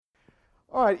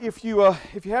All right, if you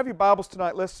have your Bibles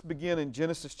tonight, let's begin in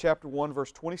Genesis chapter 1,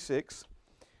 verse 26.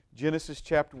 Genesis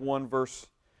chapter 1, verse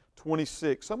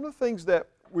 26. Some of the things that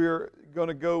we're going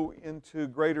to go into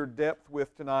greater depth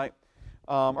with tonight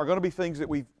are going to be things that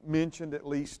we've mentioned at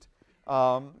least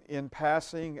in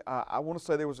passing. I want to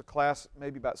say there was a class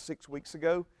maybe about 6 weeks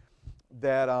ago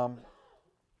that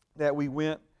we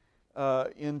went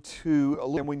into,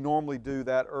 and we normally do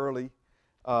that early.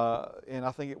 And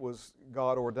I think it was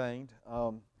God ordained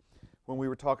when we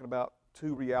were talking about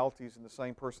two realities in the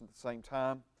same person at the same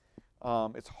time.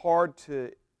 It's hard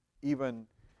to even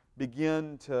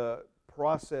begin to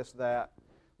process that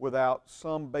without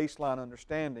some baseline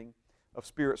understanding of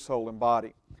spirit, soul, and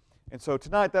body. And so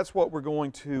tonight, that's what we're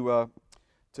going to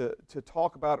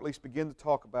talk about, at least begin to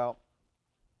talk about,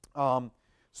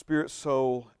 spirit,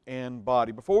 soul, and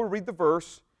body. Before we read the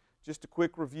verse, just a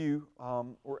quick review.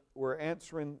 We're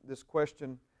answering this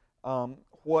question,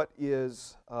 what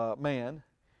is man?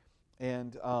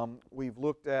 And we've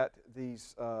looked at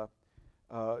these,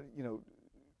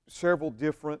 several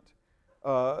different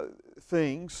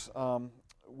things.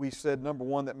 We said, number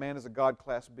one, that man is a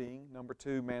God-class being. Number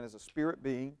two, man is a spirit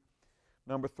being.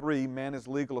 Number three, man is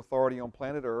legal authority on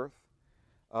planet Earth.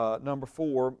 Number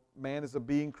four, man is a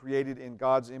being created in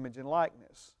God's image and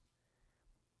likeness.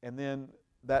 And then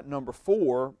that number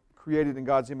four, created in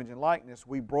God's image and likeness,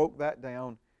 we broke that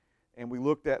down and we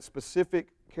looked at specific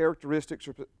characteristics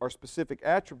or specific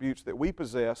attributes that we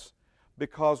possess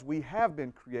because we have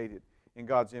been created in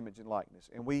God's image and likeness.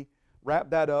 And we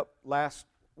wrapped that up last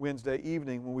Wednesday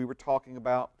evening when we were talking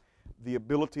about the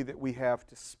ability that we have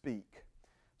to speak.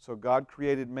 So God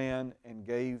created man and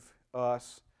gave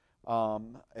us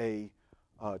a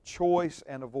choice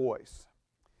and a voice.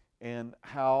 And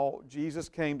how Jesus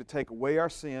came to take away our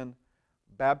sin,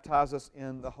 baptize us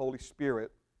in the Holy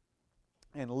Spirit,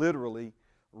 and literally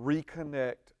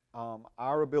reconnect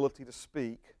our ability to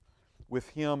speak with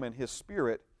Him and His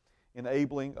Spirit,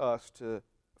 enabling us to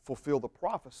fulfill the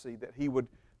prophecy that He would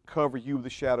cover you with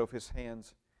the shadow of His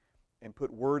hands and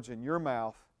put words in your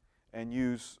mouth and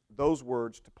use those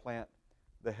words to plant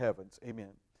the heavens.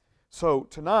 Amen. So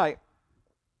tonight,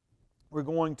 we're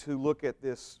going to look at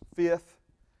this fifth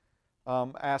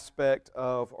aspect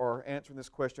of or answering this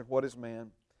question, what is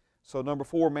man? So number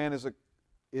four, man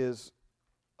is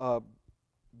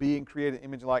being created in the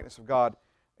image and likeness of God.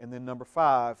 And then number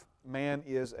five, man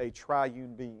is a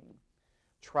triune being.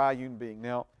 Triune being.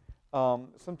 Now,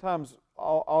 sometimes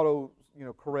auto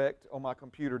correct on my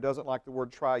computer doesn't like the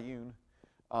word triune.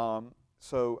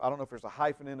 So I don't know if there's a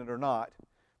hyphen in it or not,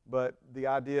 but the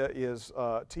idea is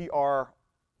T-R-I-U-N-E.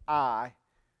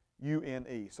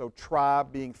 So tri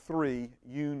being three,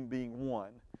 un being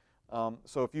one.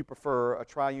 So if you prefer a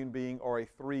triune being or a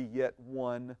three yet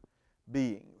one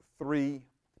being. Three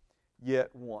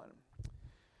yet one.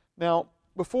 Now,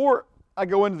 before I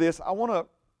go into this, I want to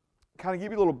kind of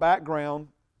give you a little background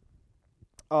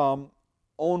on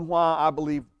why I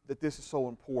believe that this is so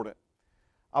important.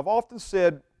 I've often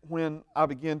said when I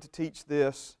begin to teach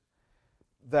this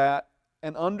that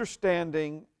an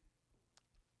understanding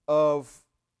of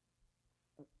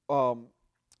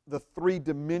the three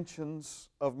dimensions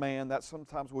of man, that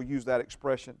sometimes we'll use that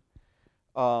expression.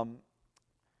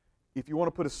 If you want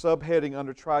to put a subheading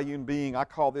under triune being, I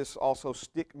call this also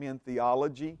Stickmen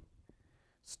Theology.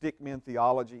 Stickmen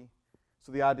Theology.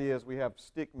 So the idea is we have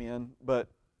stickmen, but,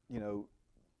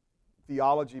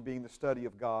 theology being the study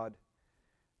of God.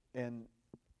 And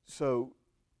so,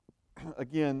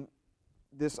 again,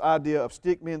 this idea of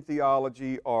stickmen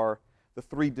theology or the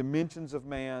three dimensions of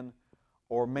man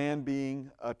or man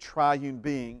being a triune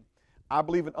being, I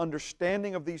believe an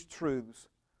understanding of these truths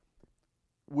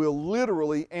will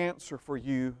literally answer for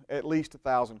you at least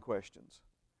 1,000 questions.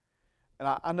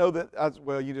 And I know that,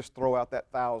 you just throw out that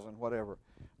 1,000, whatever.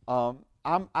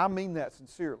 I mean that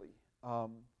sincerely.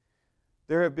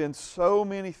 There have been so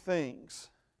many things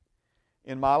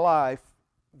in my life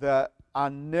that I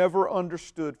never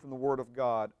understood from the Word of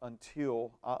God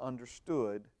until I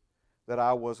understood that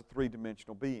I was a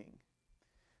three-dimensional being.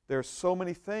 There's so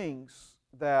many things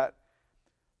that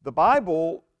the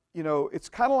Bible, it's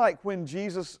kind of like when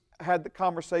Jesus had the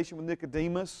conversation with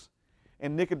Nicodemus,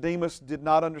 and Nicodemus did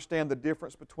not understand the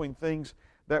difference between things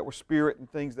that were spirit and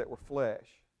things that were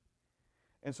flesh.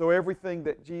 And so everything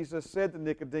that Jesus said to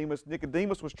Nicodemus,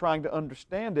 Nicodemus was trying to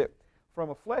understand it from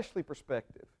a fleshly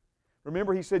perspective.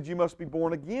 Remember, he said, you must be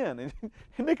born again. And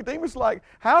Nicodemus is like,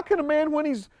 how can a man, when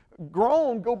he's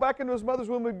grown, go back into his mother's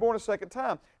womb and be born a second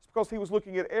time? It's because he was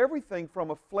looking at everything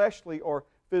from a fleshly or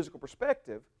physical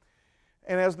perspective.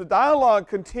 And as the dialogue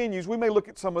continues, we may look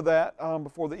at some of that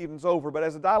before the evening's over, but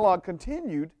as the dialogue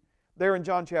continued, there in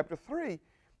John chapter 3,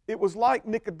 it was like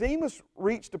Nicodemus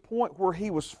reached a point where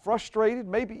he was frustrated,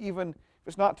 maybe even, if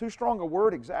it's not too strong a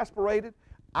word, exasperated.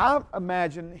 I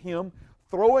imagine him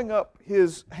throwing up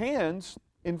his hands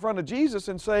in front of Jesus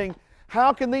and saying,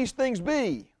 how can these things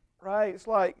be? Right? It's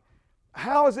like,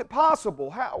 how is it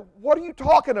possible? What are you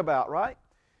talking about, right?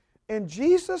 And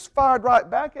Jesus fired right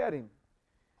back at him.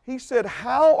 He said,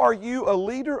 how are you a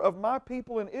leader of my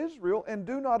people in Israel and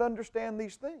do not understand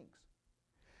these things?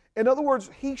 In other words,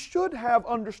 he should have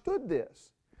understood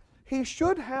this. He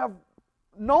should have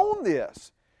known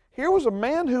this. Here was a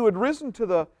man who had risen to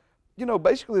the,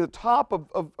 basically the top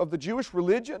of the Jewish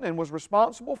religion and was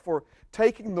responsible for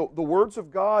taking the words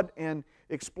of God and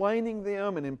explaining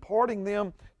them and imparting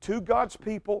them to God's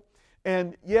people.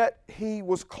 And yet he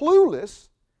was clueless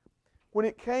when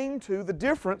it came to the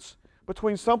difference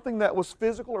between something that was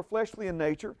physical or fleshly in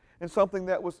nature and something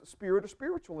that was spirit or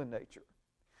spiritual in nature.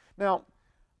 Now,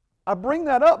 I bring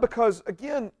that up because,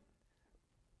 again,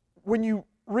 when you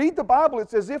read the Bible,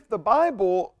 it's as if the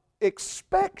Bible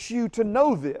expects you to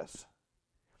know this.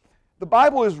 The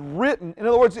Bible is written, in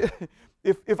other words,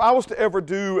 if I was to ever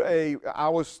do I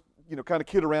was, kind of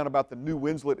kid around about the New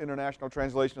Winslet International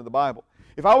Translation of the Bible.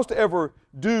 If I was to ever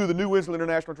do the New Winslet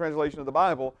International Translation of the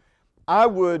Bible, I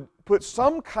would put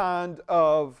some kind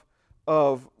of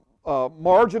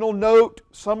marginal note,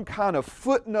 some kind of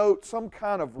footnote, some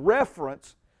kind of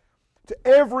reference to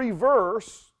every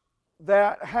verse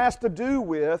that has to do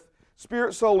with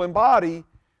spirit, soul, and body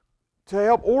to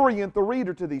help orient the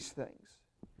reader to these things.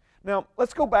 Now,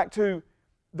 let's go back to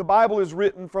the Bible is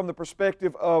written from the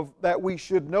perspective of that we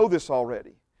should know this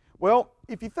already. Well,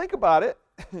 if you think about it,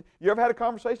 you ever had a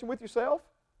conversation with yourself?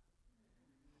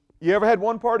 You ever had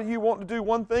one part of you wanting to do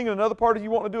one thing and another part of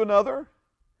you wanting to do another?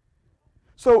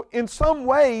 So in some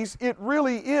ways, it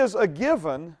really is a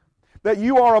given that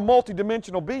you are a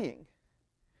multidimensional being.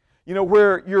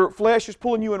 Where your flesh is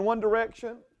pulling you in one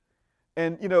direction.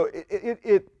 And,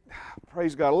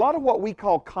 praise God, a lot of what we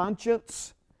call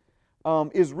conscience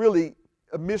is really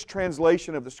a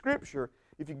mistranslation of the Scripture.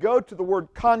 If you go to the word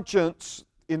conscience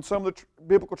in some of the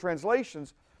biblical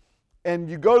translations, and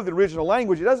you go to the original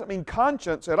language, it doesn't mean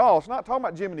conscience at all. It's not talking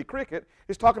about Jiminy Cricket.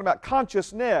 It's talking about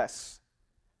consciousness,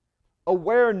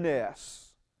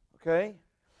 awareness, okay?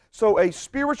 So a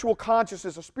spiritual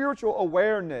consciousness, a spiritual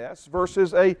awareness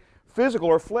versus a physical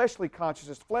or fleshly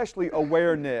consciousness, fleshly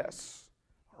awareness,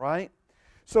 right?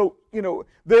 So,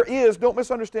 there is, don't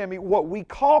misunderstand me, what we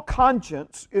call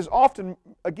conscience is often,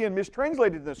 again,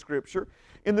 mistranslated in the Scripture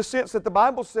in the sense that the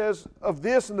Bible says of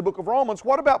this in the book of Romans,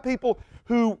 what about people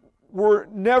who were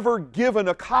never given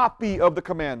a copy of the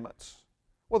commandments?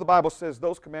 Well, the Bible says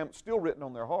those commandments still written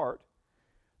on their heart.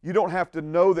 You don't have to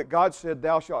know that God said,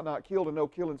 thou shalt not kill, to know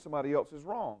killing somebody else is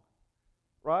wrong,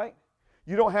 right?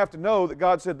 You don't have to know that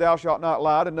God said, thou shalt not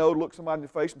lie, to know to look somebody in the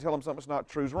face and tell them something that's not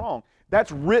true is wrong.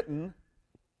 That's written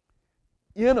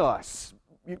in us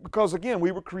because, again,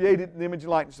 we were created in the image and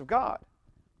likeness of God.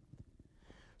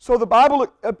 So the Bible,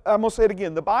 I'm going to say it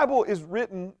again, the Bible is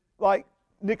written like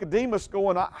Nicodemus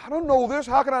going, I don't know this,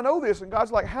 how can I know this? And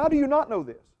God's like, how do you not know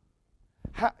this?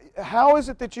 How is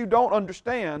it that you don't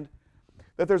understand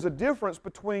that there's a difference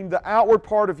between the outward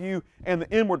part of you and the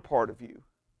inward part of you?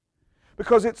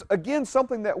 Because it's, again,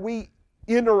 something that we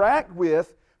interact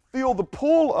with, feel the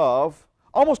pull of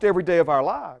almost every day of our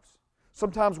lives.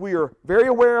 Sometimes we are very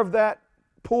aware of that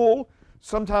pull,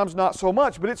 sometimes not so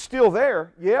much, but it's still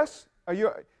there. Yes?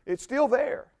 It's still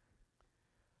there.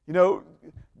 The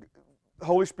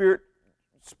Holy Spirit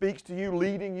speaks to you,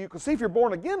 leading you. Because see, if you're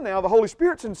born again now, the Holy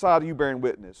Spirit's inside of you bearing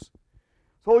witness.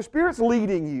 The Holy Spirit's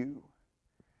leading you.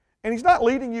 And He's not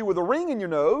leading you with a ring in your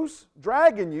nose,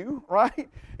 dragging you, right?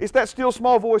 It's that still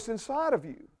small voice inside of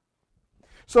you.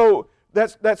 So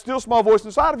that still small voice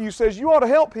inside of you says you ought to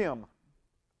help him.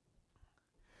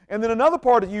 And then another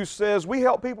part of you says, we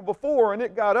helped people before and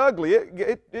it got ugly.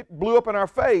 It blew up in our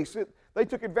face. They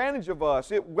took advantage of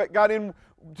us. It got in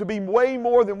to be way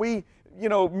more than we,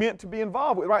 meant to be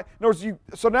involved with, right? In other words,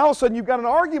 so now all of a sudden you've got an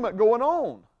argument going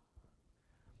on.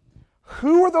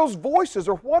 Who are those voices,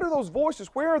 or what are those voices?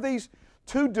 Where are these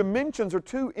two dimensions or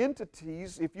two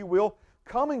entities, if you will,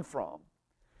 coming from?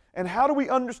 And how do we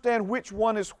understand which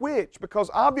one is which? Because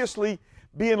obviously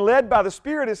being led by the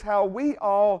Spirit is how we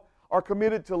all are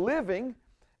committed to living,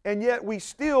 and yet we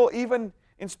still, even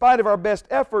in spite of our best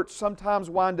efforts, sometimes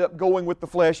wind up going with the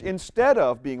flesh instead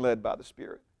of being led by the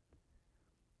Spirit.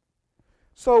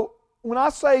 So when I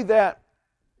say that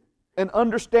an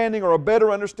understanding or a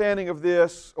better understanding of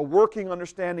this, a working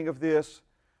understanding of this,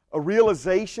 a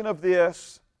realization of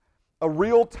this, a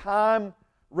real-time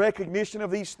recognition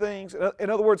of these things, in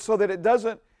other words, so that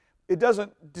it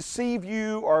doesn't deceive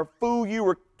you or fool you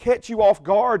or catch you off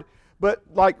guard. But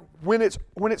like when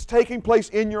it's taking place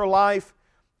in your life,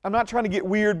 I'm not trying to get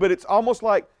weird, but it's almost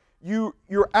like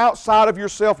you're outside of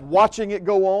yourself watching it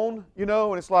go on,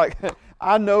 and it's like,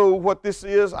 I know what this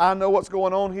is, I know what's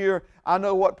going on here, I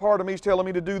know what part of me is telling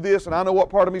me to do this, and I know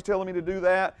what part of me is telling me to do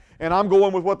that, and I'm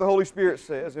going with what the Holy Spirit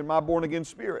says in my born-again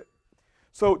spirit.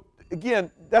 So,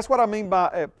 again, that's what I mean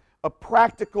by a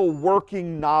practical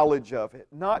working knowledge of it.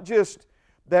 Not just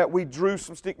that we drew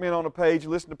some stickmen on a page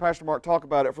and listened to Pastor Mark talk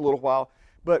about it for a little while,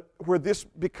 but where this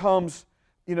becomes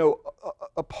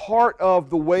a part of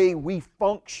the way we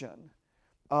function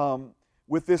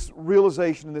with this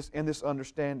realization and this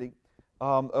understanding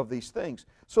of these things.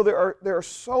 So there are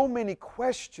so many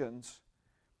questions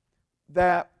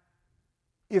that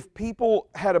if people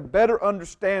had a better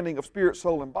understanding of spirit,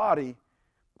 soul, and body,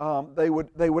 they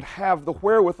would have the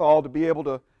wherewithal to be able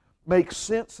to make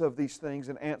sense of these things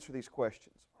and answer these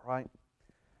questions. All right?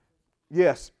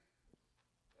 Yes.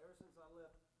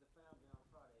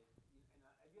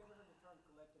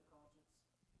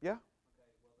 Yeah. Okay,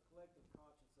 well, the collective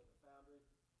conscience of the Foundry is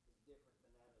different than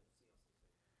that of the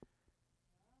CLCC.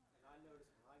 And I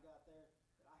noticed when I got there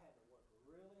that I had to work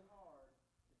really hard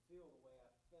to feel the way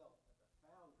I felt at the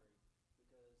Foundry,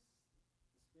 because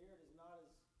the Spirit is not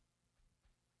as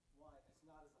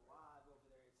alive over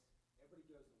there. Everybody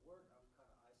goes to work. I'm kind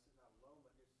of isolated, not alone,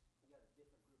 but we got a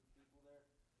different group of people there.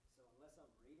 So unless I'm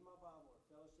reading my Bible or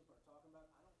fellowship or talking about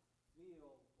it, I don't feel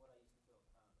what I used to feel at the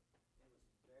Foundry. It was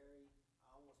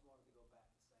I almost wanted to go back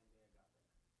the same day I got there.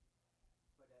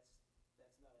 But that's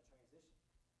not a transition.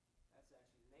 That's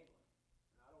actually enabling.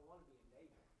 And I don't want to be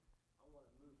enabled. I want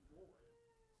to move forward.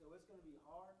 So it's going to be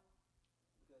hard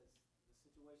because the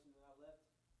situation that I left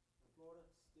in Florida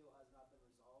still has not been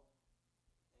resolved.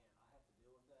 And I have to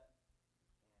deal with that.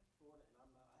 And Florida,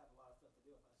 and I have a lot of stuff to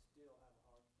deal with. I still have a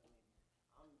hard,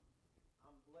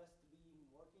 I'm blessed to be even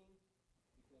working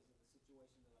because of the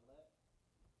situation that I left.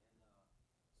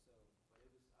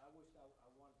 I wished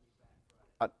I wanted to be back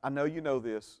Friday. I know you know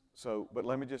this, but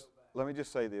let me just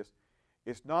say this.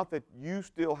 It's not that you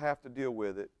still have to deal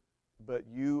with it, but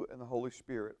you and the Holy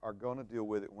Spirit are going to deal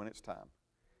with it when it's time.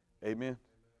 Amen?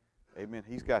 Amen.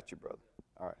 He's got you, brother.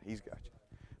 All right, He's got you.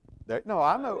 No,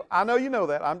 I know you know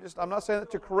that. I'm not saying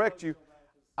that to correct you.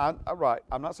 Right.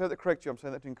 I'm not saying that to correct you. I'm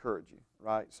saying that to encourage you.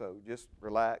 Right. So just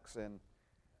relax, and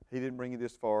He didn't bring you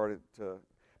this far to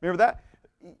remember that.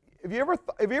 Have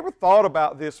you ever thought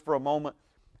about this for a moment?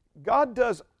 God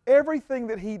does everything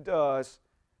that He does.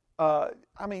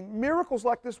 Miracles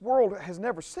like this world has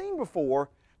never seen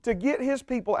before to get His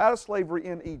people out of slavery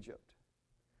in Egypt.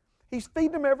 He's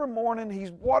feeding them every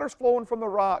morning. Water's flowing from the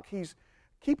rock. He's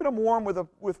keeping them warm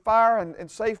with fire and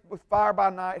safe with fire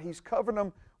by night. He's covering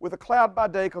them with a cloud by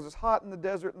day because it's hot in the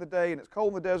desert in the day and it's cold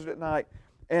in the desert at night.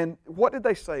 And what did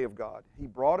they say of God? He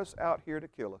brought us out here to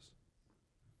kill us.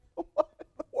 What in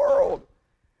the world?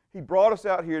 He brought us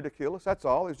out here to kill us. That's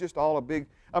all. It's just all a big...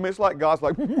 it's like God's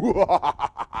like,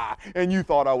 and you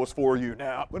thought I was for you.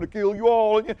 Now I'm going to kill you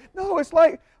all. No, it's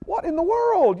like, what in the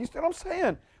world? You see what I'm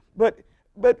saying? But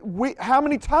how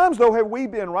many times, though, have we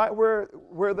been right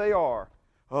where they are?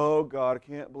 Oh, God, I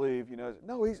can't believe,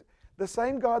 No, He's the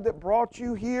same God that brought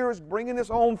you here is bringing us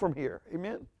on from here.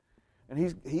 Amen?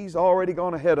 And He's already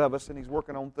gone ahead of us, and He's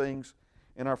working on things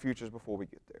in our futures before we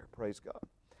get there. Praise God.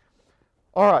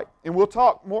 All right, and we'll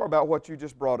talk more about what you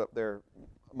just brought up there,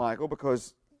 Michael,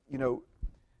 because,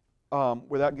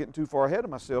 without getting too far ahead of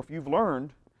myself, you've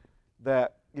learned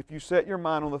that if you set your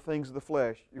mind on the things of the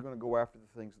flesh, you're going to go after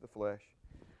the things of the flesh.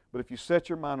 But if you set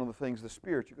your mind on the things of the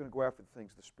Spirit, you're going to go after the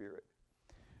things of the Spirit.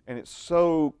 And it's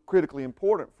so critically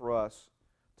important for us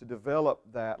to develop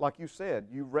that. Like you said,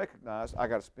 you recognize, I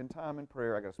got to spend time in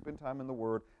prayer, I got to spend time in the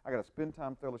Word, I got to spend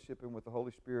time fellowshipping with the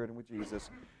Holy Spirit and with Jesus.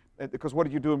 Because what are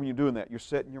you doing when you're doing that? You're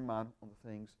setting your mind on the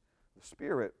things of the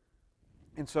Spirit.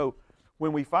 And so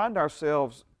when we find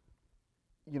ourselves,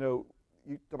 you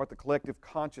talk about the collective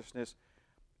consciousness,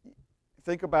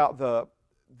 think about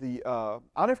I'll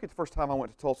never forget the first time I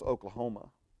went to Tulsa, Oklahoma.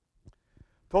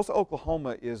 Tulsa,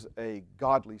 Oklahoma is a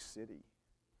godly city.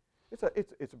 It's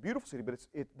a beautiful city, but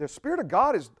the Spirit of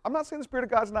God is, I'm not saying the Spirit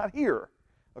of God's not here,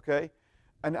 okay?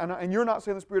 And you're not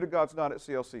saying the Spirit of God's not at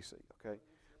CLCC, okay?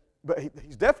 But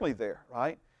He's definitely there,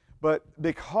 right? But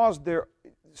because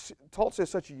Tulsa is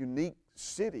such a unique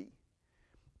city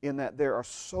in that there are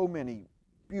so many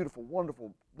beautiful,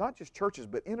 wonderful, not just churches,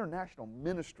 but international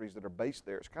ministries that are based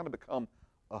there. It's kind of become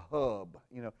a hub.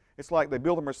 It's like they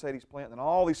build a Mercedes plant, and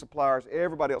all these suppliers,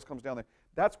 everybody else comes down there.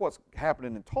 That's what's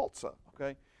happening in Tulsa,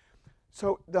 okay?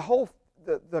 So the whole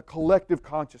the collective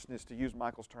consciousness, to use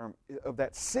Michael's term, of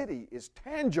that city is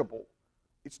tangible.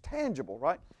 It's tangible,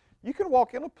 right? You can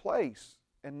walk in a place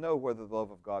and know whether the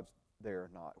love of God's there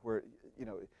or not. Where,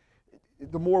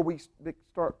 the more we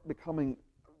start becoming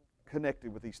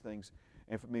connected with these things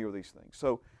and familiar with these things.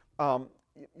 So,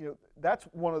 that's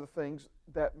one of the things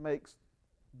that makes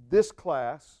this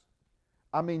class,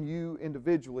 I mean you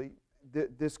individually,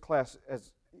 this class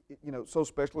as, so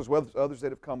special, as well as others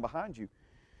that have come behind you,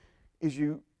 is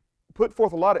you put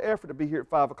forth a lot of effort to be here at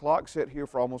 5 o'clock, sit here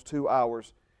for almost 2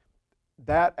 hours.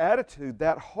 That attitude,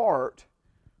 that heart,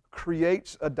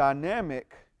 creates a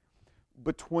dynamic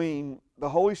between the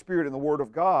Holy Spirit and the Word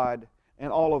of God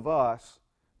and all of us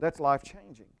that's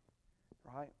life-changing,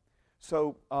 right?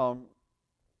 So,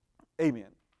 amen.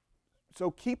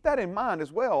 So keep that in mind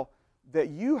as well, that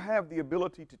you have the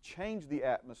ability to change the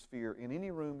atmosphere in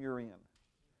any room you're in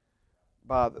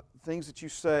by the things that you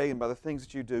say and by the things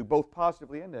that you do, both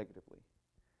positively and negatively.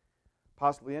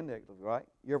 Positively and negatively, right?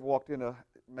 You ever walked into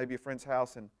maybe a friend's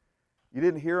house and you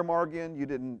didn't hear them arguing, you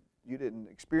didn't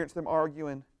experience them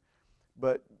arguing,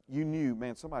 but you knew,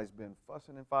 man, somebody's been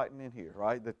fussing and fighting in here,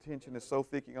 right? The tension is so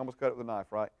thick you can almost cut it with a knife,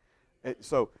 right?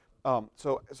 So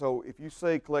if you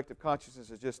say collective consciousness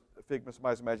is just a figment of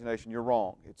somebody's imagination, you're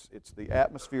wrong. It's the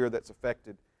atmosphere that's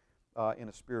affected in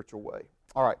a spiritual way.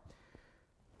 All right.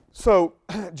 So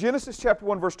Genesis chapter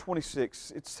 1, verse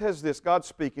 26, it says this, God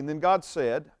speaking, then God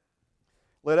said,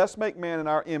 let us make man in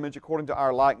our image according to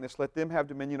our likeness. Let them have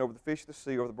dominion over the fish of the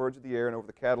sea, over the birds of the air, and over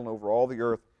the cattle, and over all the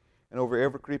earth, and over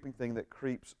every creeping thing that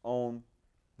creeps on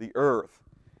the earth.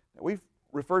 Now, we've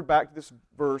referred back to this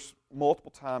verse multiple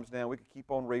times now. We could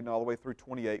keep on reading all the way through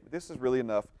 28, but this is really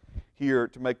enough here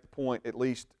to make the point, at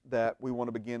least, that we want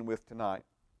to begin with tonight.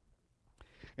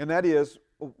 And that is,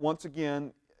 once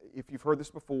again, if you've heard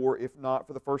this before, if not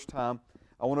for the first time,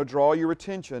 I want to draw your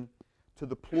attention to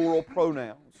the plural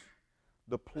pronouns.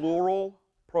 The plural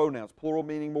pronouns, plural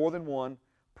meaning more than one,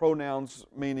 pronouns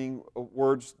meaning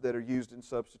words that are used in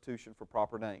substitution for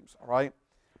proper names, all right?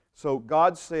 So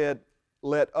God said,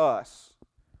 let us.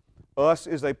 Us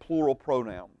is a plural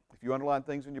pronoun. If you underline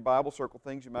things in your Bible, circle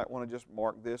things, you might want to just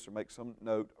mark this or make some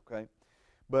note, okay?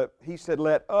 But He said,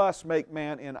 let us make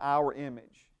man in our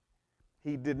image.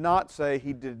 He did not say,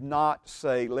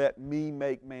 let me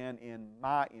make man in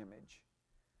my image.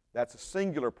 That's a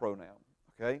singular pronoun,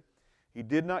 okay? He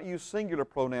did not use singular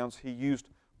pronouns. He used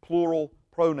plural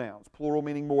pronouns, plural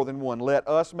meaning more than one. Let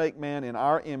us make man in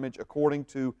our image according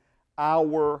to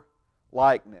our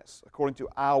likeness, according to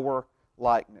our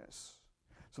likeness.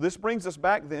 So this brings us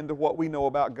back then to what we know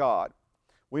about God.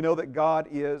 We know that God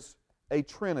is a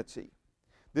Trinity.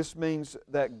 This means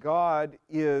that God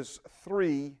is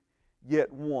three,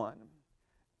 yet one.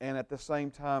 And at the same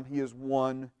time, He is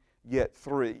one, yet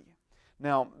three.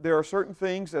 Now, there are certain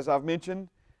things, as I've mentioned,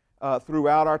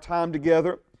 throughout our time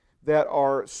together, that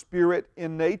are spirit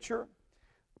in nature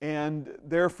and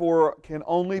therefore can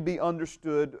only be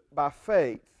understood by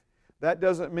faith. That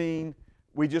doesn't mean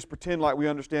we just pretend like we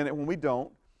understand it when we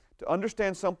don't. To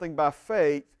understand something by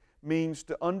faith means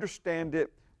to understand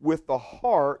it with the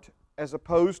heart as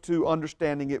opposed to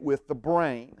understanding it with the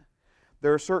brain.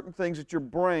 There are certain things that your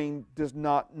brain does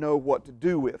not know what to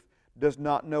do with, does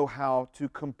not know how to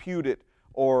compute it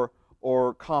or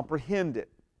comprehend it.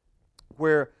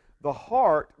 Where the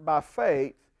heart, by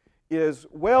faith, is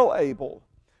well able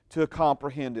to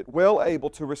comprehend it, well able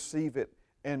to receive it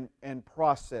and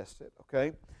process it,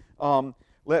 okay?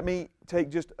 Let me take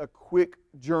just a quick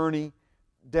journey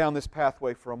down this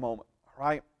pathway for a moment, all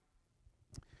right?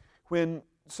 When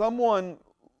someone,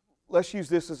 let's use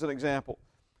this as an example,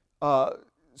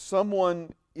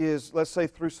 someone is, let's say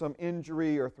through some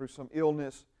injury or through some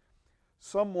illness,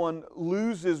 someone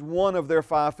loses one of their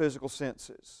 5 physical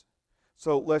senses.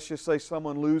 So let's just say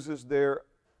someone loses their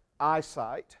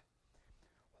eyesight.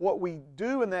 What we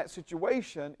do in that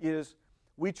situation is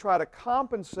we try to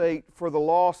compensate for the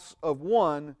loss of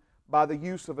one by the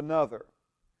use of another.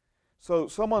 So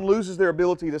someone loses their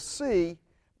ability to see,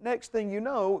 next thing you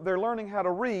know, they're learning how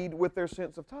to read with their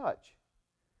sense of touch.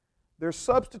 They're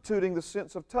substituting the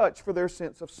sense of touch for their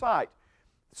sense of sight.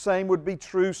 Same would be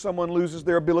true, someone loses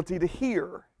their ability to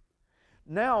hear.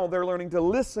 Now they're learning to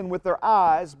listen with their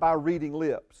eyes by reading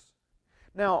lips.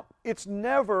 Now, it's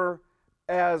never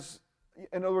as,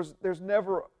 in other words, there's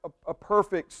never a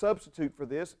perfect substitute for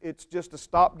this. It's just a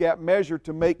stopgap measure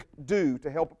to make do,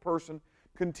 to help a person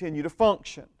continue to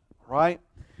function, right?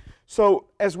 So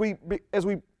as we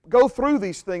go through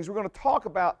these things, we're going to talk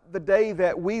about the day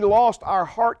that we lost our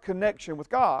heart connection with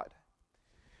God.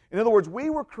 In other words, we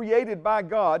were created by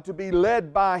God to be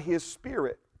led by His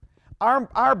Spirit.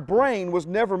 our brain was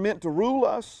never meant to rule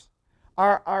us.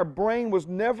 Our brain was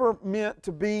never meant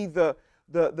to be the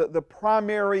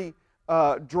primary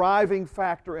driving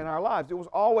factor in our lives. It was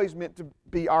always meant to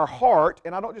be our heart,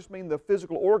 and I don't just mean the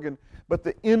physical organ, but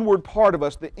the inward part of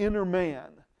us, the inner man.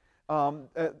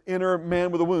 Inner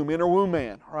man with a womb, inner womb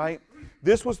man, right?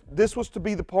 This was to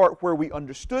be the part where we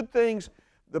understood things,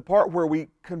 the part where we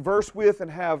converse with and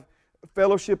have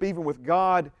fellowship even with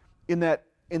God in the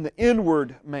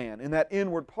inward man, in that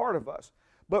inward part of us.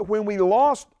 But when we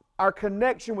lost our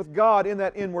connection with God in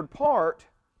that inward part,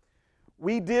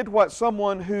 we did what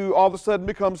someone who all of a sudden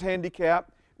becomes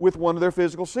handicapped with one of their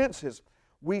physical senses.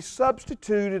 We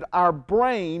substituted our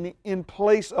brain in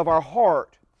place of our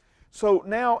heart. So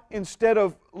now, instead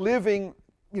of living,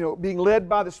 being led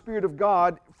by the Spirit of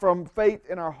God from faith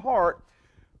in our heart,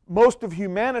 most of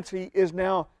humanity is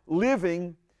now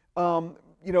living,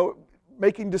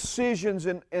 making decisions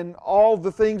and all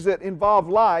the things that involve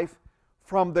life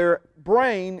from their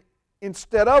brain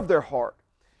instead of their heart.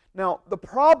 Now, the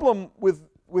problem with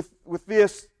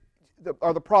this,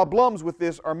 or the problems with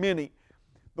this are many.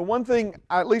 The one thing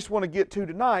I at least want to get to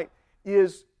tonight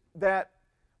is that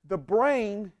the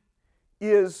brain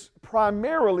is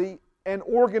primarily an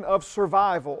organ of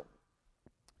survival.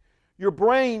 Your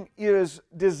brain is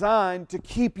designed to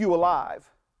keep you alive.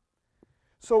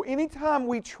 So anytime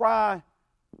we try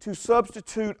to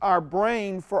substitute our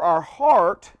brain for our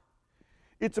heart,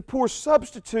 it's a poor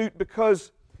substitute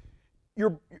because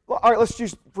all right, let's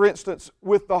use, for instance,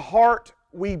 with the heart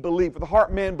we believe, with the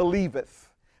heart man believeth.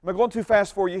 Am I going too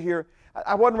fast for you here?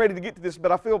 I wasn't ready to get to this,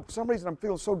 but for some reason I'm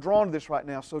feeling so drawn to this right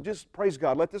now. So just praise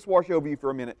God. Let this wash over you for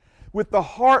a minute. With the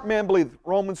heart man believeth,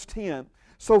 Romans 10.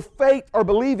 So faith or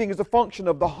believing is a function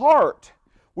of the heart.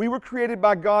 We were created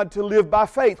by God to live by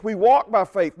faith. We walk by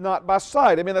faith, not by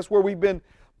sight. I mean, that's where we've been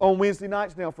on Wednesday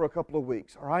nights now for a couple of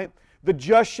weeks, all right? The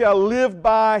just shall live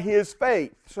by his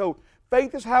faith. So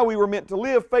faith is how we were meant to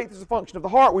live. Faith is a function of the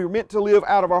heart. We were meant to live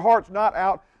out of our hearts, not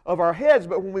out of our heads.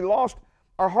 But when we lost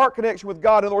our heart connection with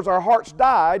God, in other words, our hearts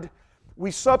died, we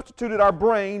substituted our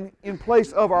brain in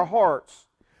place of our hearts.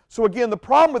 So again, the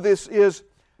problem with this is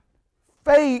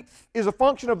faith is a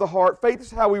function of the heart. Faith is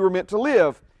how we were meant to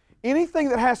live. Anything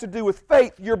that has to do with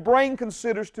faith, your brain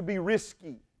considers to be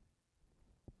risky.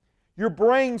 Your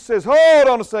brain says, hold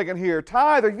on a second here,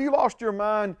 tither, if you lost your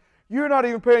mind, you're not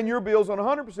even paying your bills on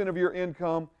 100% of your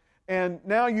income, and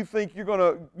now you think you're going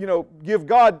to, give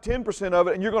God 10% of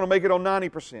it, and you're going to make it on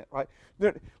 90%, right?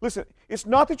 Listen, it's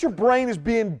not that your brain is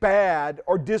being bad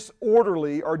or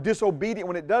disorderly or disobedient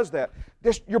when it does that.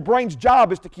 Your brain's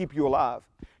job is to keep you alive.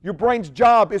 Your brain's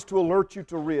job is to alert you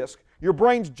to risk. Your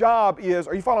brain's job is,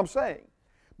 are you following what I'm saying?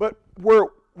 But where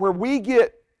we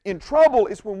get in trouble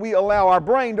is when we allow our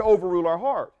brain to overrule our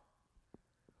heart.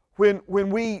 When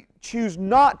we choose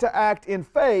not to act in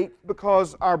faith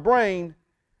because our brain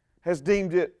has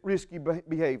deemed it risky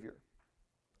behavior.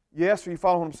 Yes, are you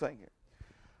following what I'm saying here?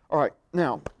 All right,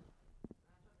 now,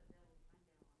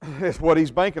 it's what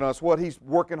he's banking on. It's what he's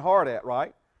working hard at,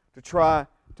 right? To try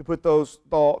to put those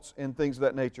thoughts and things of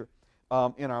that nature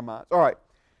in our minds. All right,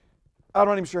 I'm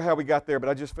not even sure how we got there, but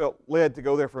I just felt led to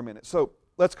go there for a minute. So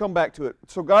let's come back to it.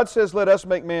 So God says, let us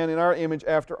make man in our image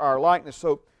after our likeness.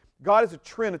 So God is a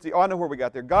Trinity. Oh, I know where we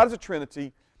got there. God is a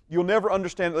Trinity. You'll never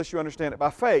understand it unless you understand it by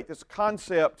faith. It's a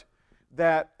concept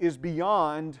that is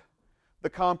beyond the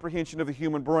comprehension of the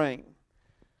human brain.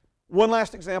 One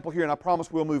last example here, and I promise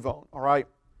we'll move on, all right?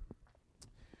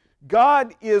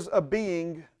 God is a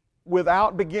being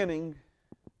without beginning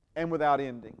and without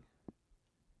ending,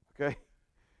 okay?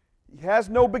 He has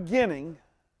no beginning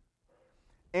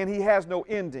and He has no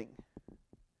ending.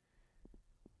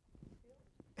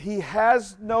 He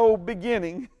has no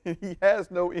beginning and He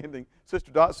has no ending.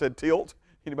 Sister Dot said tilt.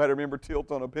 Anybody remember tilt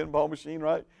on a pinball machine,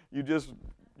 right? You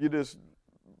just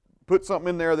put something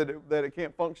in there that it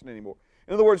can't function anymore.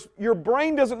 In other words, your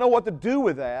brain doesn't know what to do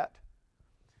with that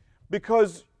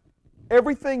because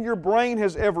everything your brain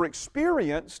has ever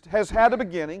experienced has had a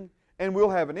beginning and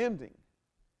will have an ending.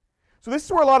 So this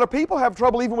is where a lot of people have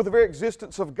trouble even with the very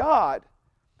existence of God,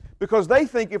 because they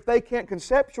think if they can't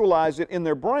conceptualize it in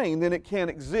their brain, then it can't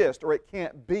exist or it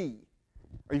can't be.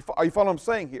 Are you following what I'm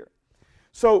saying here?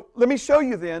 So let me show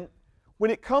you then,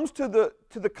 when it comes to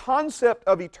the concept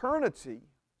of eternity,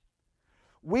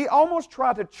 we almost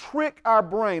try to trick our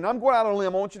brain. I'm going out on a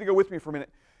limb. I want you to go with me for a minute.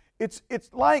 It's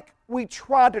like we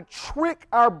try to trick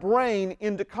our brain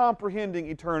into comprehending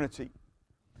eternity.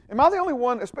 Am I the only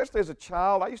one, especially as a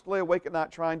child? I used to lay awake at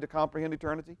night trying to comprehend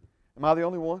eternity. Am I the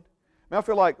only one? I mean, I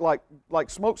feel like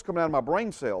smoke's coming out of my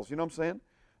brain cells. You know what I'm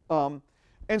saying?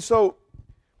 And so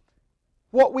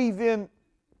what we then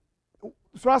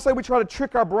So I say we try to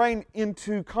trick our brain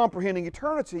into comprehending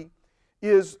eternity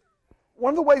is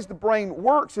one of the ways the brain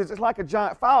works is it's like a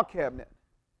giant file cabinet.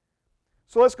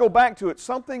 So let's go back to it.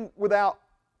 Something without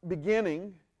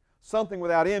beginning, something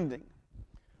without ending.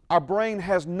 Our brain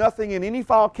has nothing in any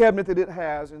file cabinet that it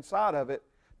has inside of it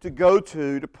to go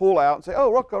to pull out and say,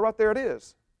 oh, look, right there it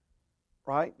is.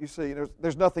 Right? You see,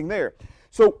 there's nothing there.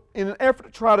 So in an effort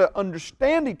to try to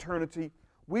understand eternity,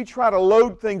 we try to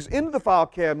load things into the file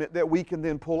cabinet that we can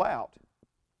then pull out.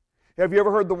 Have you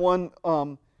ever heard the one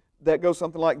that goes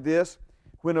something like this?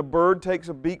 When a bird takes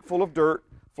a beak full of dirt,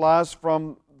 flies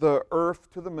from the earth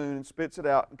to the moon and spits it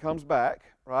out and comes back,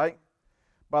 right?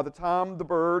 By the time the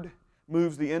bird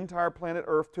moves the entire planet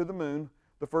Earth to the moon,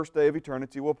 the first day of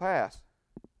eternity will pass.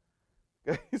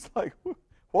 Okay? It's like,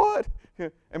 what?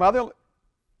 Am I the only?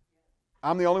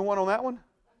 I'm the only one on that one?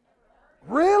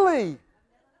 Really?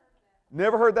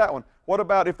 Never heard that one. What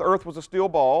about if the earth was a steel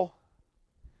ball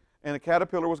and a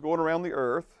caterpillar was going around the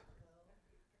earth?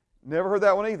 Never heard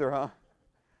that one either, huh?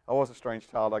 I was a strange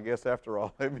child, I guess, after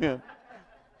all. Amen.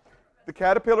 The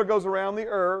caterpillar goes around the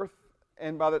earth,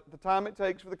 and by the time it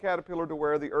takes for the caterpillar to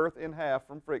wear the earth in half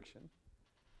from friction,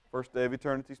 first day of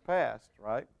eternity's passed,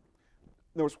 right?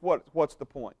 In other words, what's the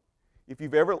point? If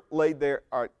you've ever laid there,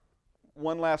 all right,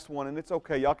 one last one, and it's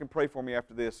okay. Y'all can pray for me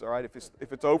after this, all right? If it's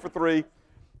 0 for 3,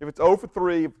 if it's 0 for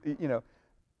 3, you know,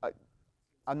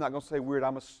 I'm not going to say weird. I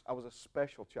was a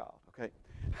special child, okay?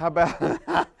 How about,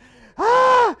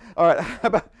 all right,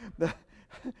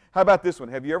 how about this one?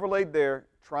 Have you ever laid there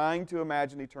trying to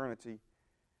imagine eternity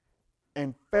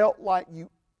and felt like you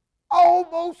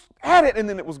almost had it and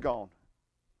then it was gone?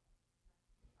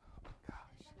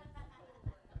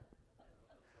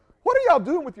 What are y'all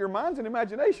doing with your minds and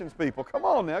imaginations, people? Come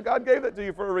on now. God gave that to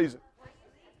you for a reason.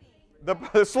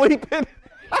 The sleeping.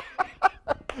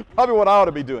 Probably what I ought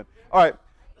to be doing. All right.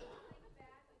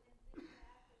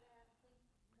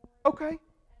 Okay.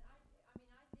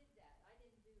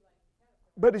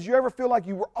 But did you ever feel like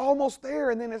you were almost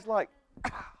there and then it's like,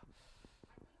 ah.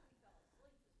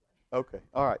 Okay.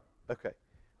 All right. Okay.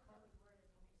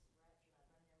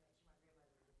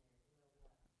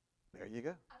 There you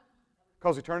go.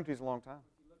 Because eternity is a long time.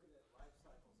 If you look at life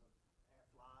cycles of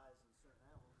flies and certain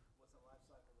animals, what's the life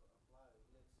cycle of a fly? It's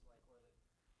like where it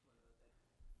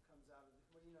comes out of,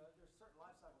 well, you know, there's certain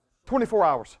life cycles. 24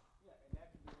 hours. Yeah, and that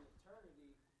could be an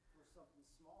eternity for something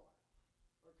smaller.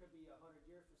 Or it could be 100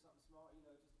 years for something small, you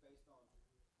know, just based on,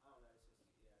 I don't know, it's just,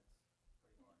 yeah, it's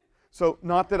pretty hard. So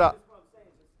not that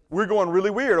we're going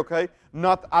really weird, okay?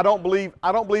 I don't believe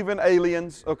in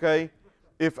aliens, okay?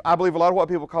 If I believe a lot of what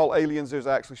people call aliens, there's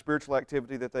actually spiritual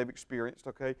activity that they've experienced,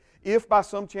 okay? If by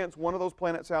some chance one of those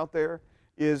planets out there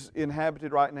is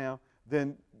inhabited right now,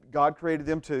 then God created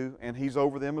them too, and He's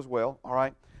over them as well, all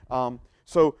right?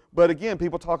 But again,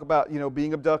 people talk about, you know,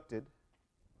 being abducted.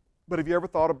 But have you ever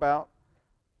thought about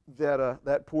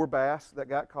that poor bass that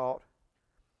got caught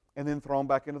and then thrown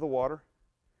back into the water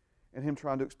and him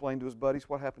trying to explain to his buddies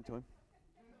what happened to him?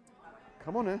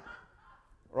 Come on in,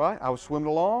 right? I was swimming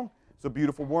along. It's a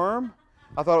beautiful worm.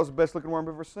 I thought it was the best looking worm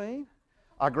I've ever seen.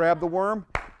 I grabbed the worm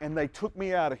and they took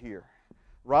me out of here,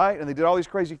 right? And they did all these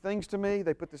crazy things to me.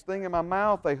 They put this thing in my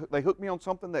mouth. They hooked me on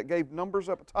something that gave numbers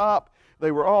up top.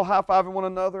 They were all high-fiving one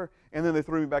another, and then they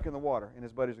threw me back in the water. And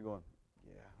his buddies are going,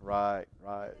 yeah, right.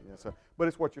 Yeah, so, but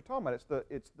it's what you're talking about.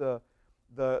 It's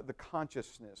the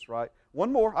consciousness, right?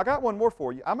 One more. I got one more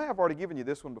for you. I may have already given you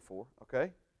this one before,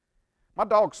 okay? My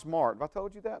dog's smart. Have I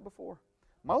told you that before?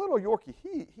 My little Yorkie,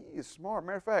 he is smart.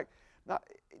 Matter of fact,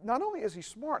 not only is he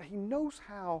smart, he knows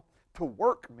how to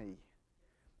work me.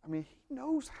 I mean, he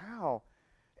knows how.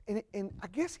 And I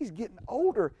guess he's getting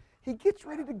older. He gets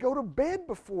ready to go to bed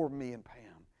before me and Pam.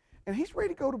 And he's ready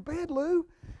to go to bed, Lou.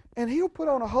 And he'll put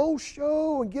on a whole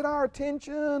show and get our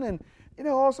attention and, you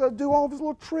know, also do all of his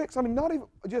little tricks. I mean, not even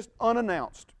just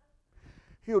unannounced.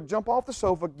 He'll jump off the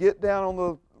sofa, get down on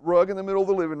the rug in the middle of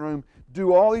the living room,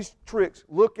 do all these tricks,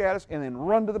 look at us, and then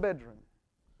run to the bedroom.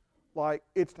 Like,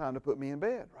 it's time to put me in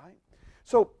bed, right?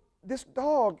 So this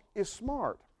dog is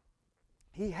smart.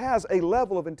 He has a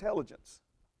level of intelligence.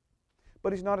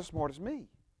 But he's not as smart as me.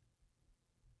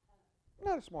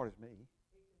 Not as smart as me.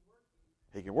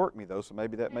 He can work me, though, so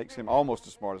maybe that makes him almost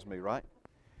as smart as me, right?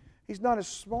 He's not as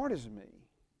smart as me,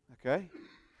 okay?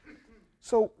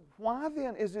 So why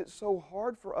then is it so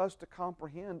hard for us to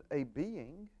comprehend a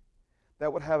being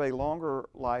that would have a longer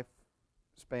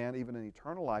lifespan, even an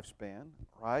eternal lifespan,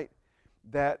 right,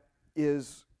 that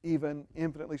is even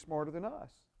infinitely smarter than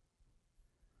us,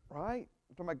 right?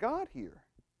 I'm talking about God here.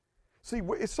 See,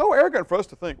 it's so arrogant for us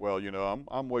to think, well, you know,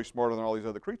 I'm way smarter than all these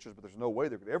other creatures, but there's no way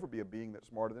there could ever be a being that's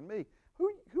smarter than me. Who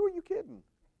are you kidding?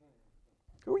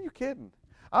 Who are you kidding?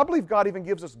 I believe God even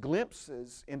gives us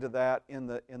glimpses into that in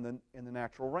the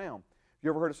natural realm. You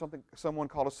ever heard of someone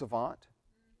called a savant?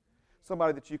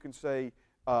 Somebody that you can say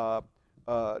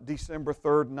December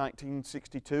 3rd,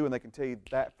 1962, and they can tell you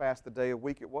that fast the day of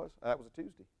week it was. That was a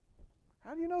Tuesday.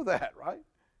 How do you know that, right?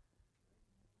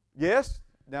 Yes?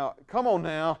 Now, come on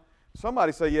now.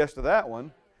 Somebody say yes to that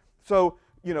one. So,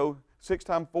 6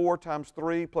 times 4 times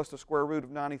 3 plus the square root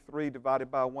of 93 divided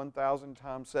by 1,000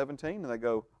 times 17. And they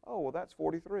go, oh, well, that's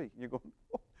 43. You go,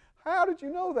 oh, how did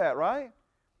you know that, right?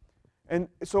 And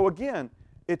so, again,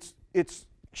 it's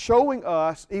showing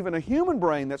us even a human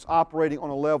brain that's operating on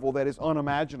a level that is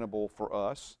unimaginable for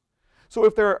us. So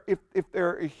if there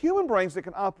are human brains that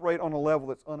can operate on a level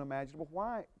that's unimaginable,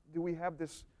 why do we have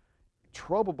this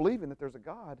trouble believing that there's a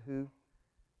God who,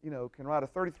 can write a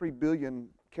 33 billion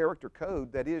character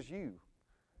code that is you,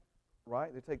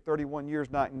 right? They take 31 years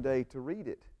night and day to read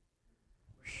it.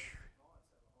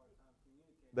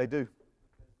 They do.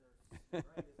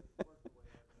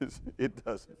 It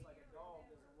doesn't.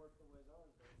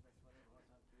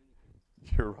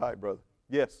 You're right, brother.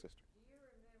 Yes, sister. Do you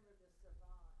remember the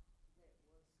savant that was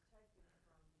taken from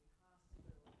the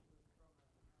hospital from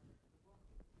the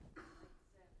late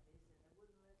 70s, and they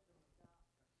wouldn't let them adopt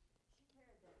her? She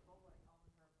carried that boy on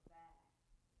her back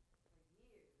for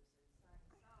years and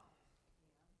sang songs to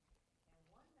him. And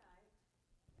one night,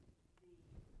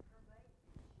 her mate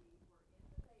and she were in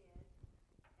the bed,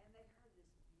 and they heard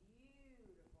this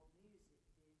beautiful music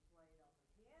being played on the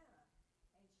piano.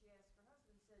 And she asked her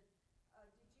husband, said,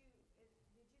 did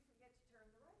you forget to turn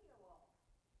the radio off?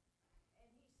 And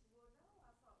he said, well, no,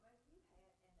 I thought maybe you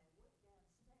had. And they went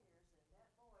downstairs, and that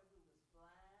boy who was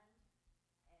blind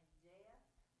and deaf,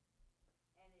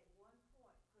 and at one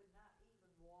point could not even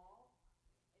walk,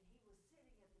 and he was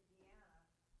sitting at the piano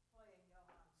playing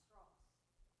Johann Strauss.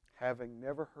 Having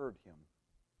never heard him.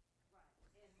 Right.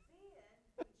 And then,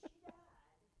 when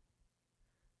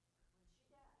she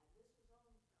died, this was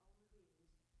on the news,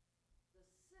 the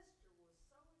sister was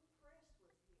so impressed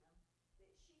with him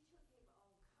that she took him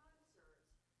on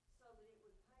concerts so that it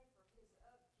would pay for his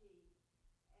upkeep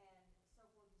and so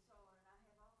forth and so on. And I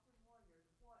have often wondered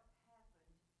what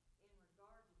happened in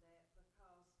regard to that,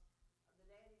 because the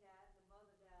daddy died, the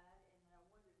mother died, and I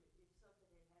wondered if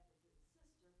something had happened to the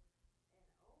sister.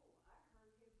 And I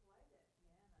heard him play that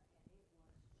piano, and it was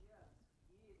just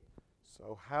beautiful.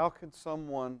 So how can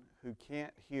someone who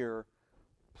can't hear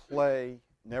play,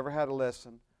 never had a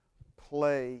lesson,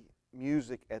 play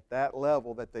music at that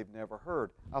level that they've never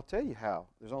heard? I'll tell you how.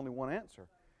 There's only one answer.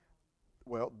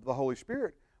 Well, the Holy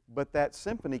Spirit. But that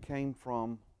symphony came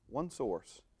from one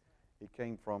source. It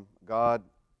came from God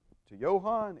to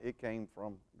Johann. It came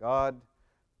from God.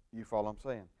 You follow what I'm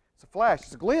saying? It's a flash.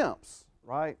 It's a glimpse,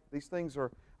 right? These things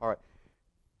are, all right.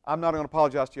 I'm not going to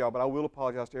apologize to y'all, but I will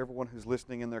apologize to everyone who's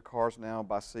listening in their cars now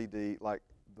by CD, like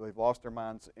they've lost their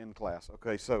minds in class.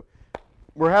 Okay, so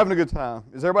we're having a good time.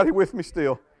 Is everybody with me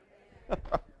still?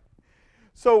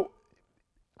 So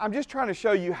I'm just trying to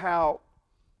show you how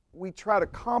we try to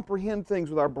comprehend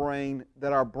things with our brain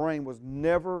that our brain was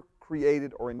never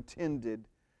created or intended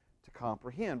to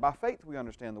comprehend. By faith we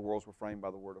understand the worlds were framed by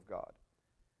the Word of God.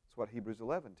 That's what Hebrews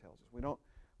 11 tells us.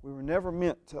 We were never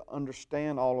meant to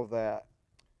understand all of that.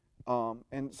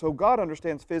 And so God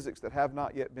understands physics that have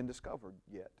not yet been discovered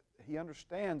yet. He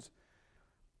understands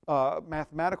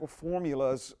mathematical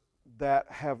formulas that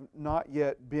have not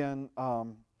yet been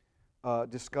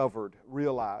discovered,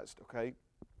 realized, okay?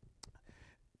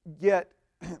 Yet,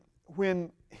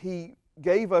 when He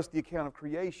gave us the account of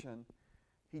creation,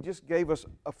 He just gave us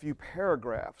a few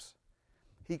paragraphs.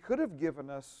 He could have given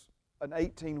us an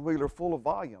 18-wheeler full of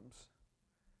volumes,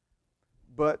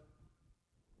 but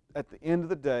at the end of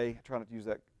the day, I try not to use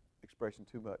that expression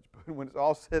too much, but when it's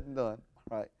all said and done,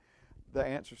 right, the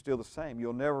answer's still the same.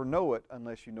 You'll never know it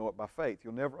unless you know it by faith.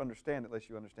 You'll never understand it unless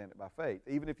you understand it by faith,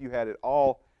 even if you had it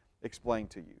all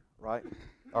explained to you, right?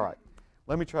 All right,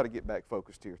 let me try to get back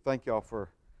focused here. Thank y'all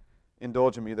for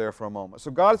indulging me there for a moment. So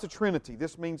God is a Trinity.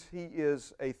 This means He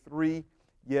is a three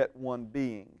yet one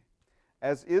being.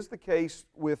 As is the case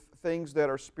with things that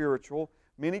are spiritual,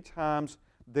 many times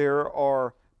there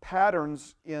are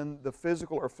patterns in the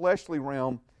physical or fleshly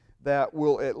realm that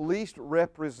will at least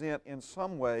represent in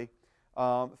some way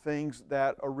things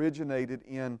that originated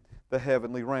in the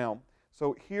heavenly realm.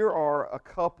 So here are a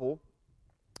couple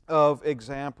of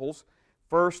examples.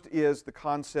 First is the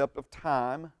concept of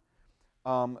time.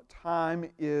 Time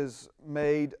is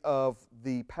made of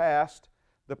the past,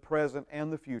 the present,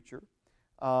 and the future.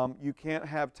 You can't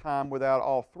have time without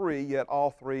all three, yet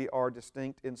all three are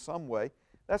distinct in some way.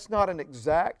 That's not an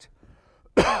exact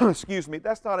excuse me,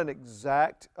 that's not an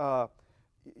exact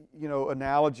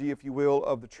analogy, if you will,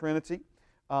 of the Trinity,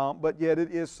 but yet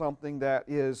it is something that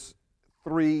is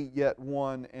three yet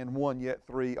one and one yet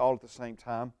three all at the same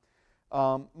time.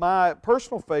 My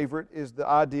personal favorite is the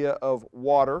idea of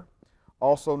water,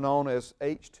 also known as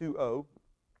H2O.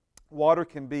 Water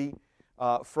can be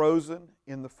frozen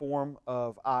in the form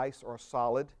of ice or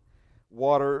solid.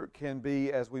 Water can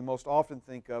be, as we most often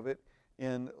think of it,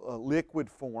 in a liquid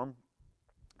form,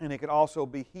 and it can also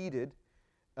be heated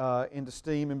into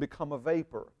steam and become a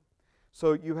vapor.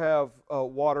 So you have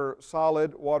water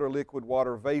solid, water liquid,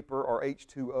 water vapor, or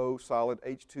H2O solid,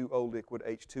 H2O liquid,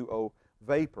 H2O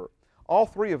vapor. All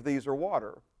three of these are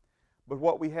water. But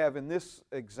what we have in this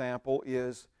example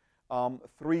is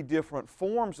three different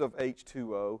forms of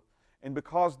H2O, and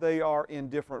because they are in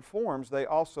different forms, they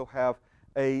also have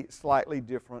a slightly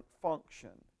different function,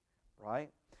 right?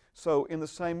 So in the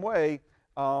same way,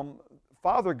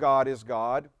 Father God is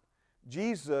God,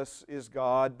 Jesus is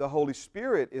God, the Holy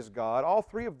Spirit is God. All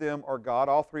three of them are God,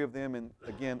 all three of them in,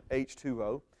 again,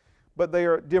 H2O. But they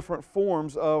are different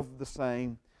forms of the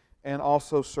same and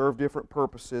also serve different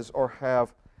purposes or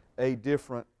have a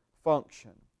different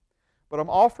function. But I'm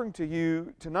offering to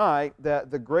you tonight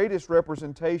that the greatest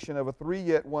representation of a three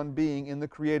yet one being in the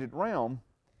created realm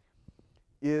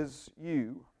is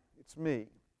you. It's me.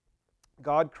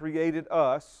 God created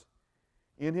us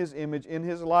in His image, in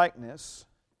His likeness,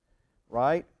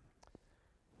 right?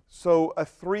 So a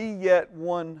three yet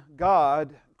one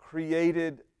God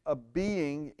created a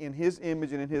being in His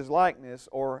image and in His likeness,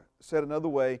 or said another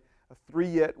way, a three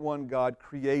yet one God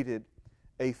created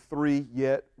a three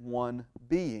yet one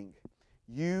being.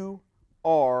 You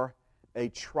are a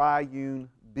triune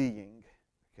being.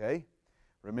 Okay?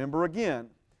 Remember again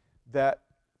that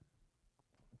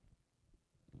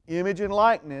image and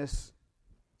likeness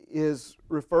is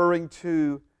referring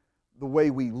to the way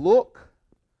we look,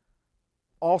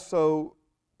 also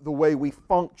the way we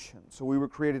function. So we were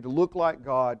created to look like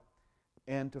God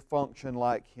and to function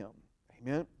like Him.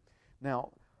 Amen?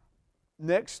 Now,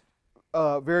 next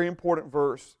very important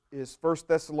verse is 1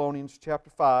 Thessalonians chapter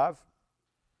 5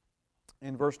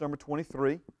 and verse number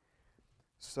 23.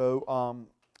 So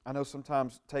I know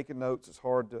sometimes taking notes is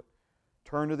hard to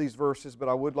turn to these verses, but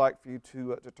I would like for you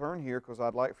to turn here because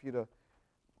I'd like for you to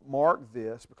mark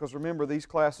this, because remember, these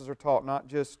classes are taught not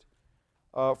just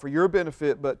for your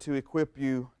benefit, but to equip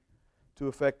you to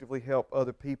effectively help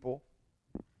other people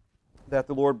that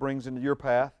the Lord brings into your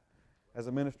path as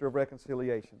a minister of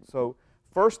reconciliation. So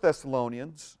 1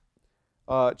 Thessalonians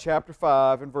chapter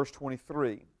 5 and verse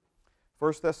 23.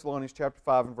 1 Thessalonians chapter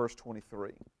 5 and verse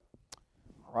 23.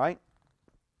 All right?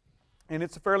 And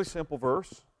it's a fairly simple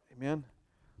verse. Amen?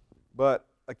 But,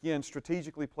 again,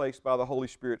 strategically placed by the Holy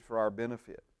Spirit for our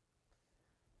benefit.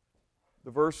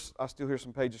 The verse, I still hear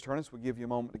some pages turning, so we'll give you a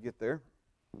moment to get there.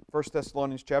 1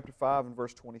 Thessalonians chapter 5 and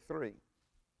verse 23.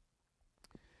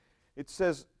 It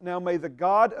says, "Now may the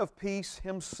God of peace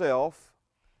Himself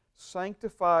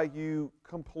sanctify you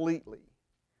completely."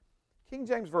 King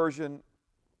James Version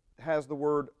has the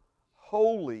word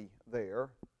holy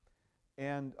there,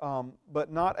 and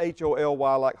but not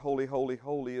H-O-L-Y like holy, holy,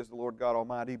 holy is the Lord God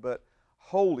Almighty, but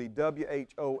holy,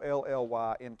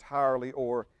 W-H-O-L-L-Y, entirely,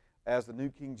 or as the New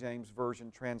King James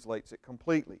Version translates it,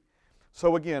 completely.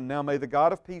 So again, now may the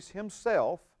God of peace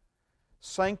Himself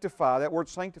sanctify. That word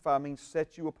sanctify means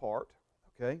set you apart,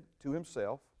 okay, to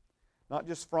Himself. Not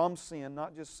just from sin,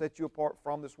 not just set you apart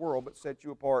from this world, but set you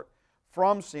apart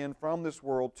from sin, from this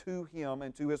world, to Him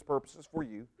and to His purposes for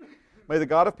you. May the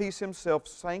God of peace Himself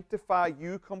sanctify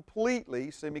you completely,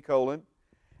 semicolon,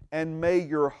 and may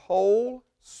your whole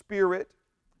spirit,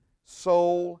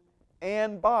 soul,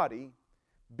 and body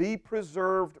be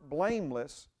preserved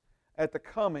blameless at the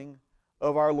coming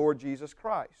of our Lord Jesus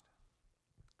Christ.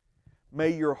 May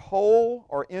your whole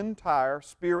or entire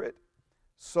spirit,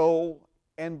 soul,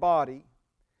 and body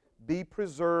be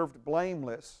preserved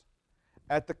blameless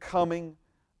at the coming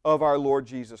of our Lord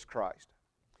Jesus Christ.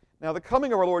 Now, the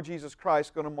coming of our Lord Jesus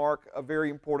Christ is going to mark a very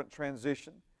important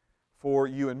transition for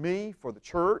you and me, for the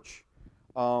church,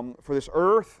 for this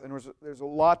earth, and there's a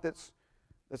lot that's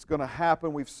going to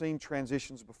happen. We've seen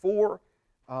transitions before,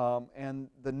 and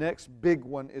the next big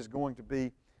one is going to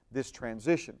be this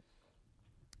transition.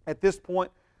 At this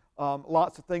point,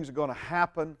 lots of things are going to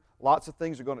happen. Lots of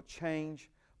things are going to change,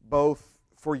 both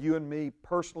for you and me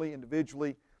personally,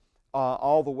 individually,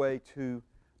 all the way to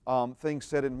things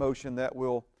set in motion that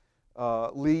will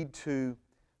lead to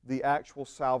the actual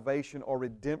salvation or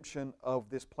redemption of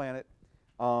this planet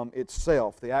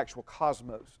itself, the actual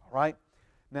cosmos. All right?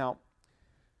 Now,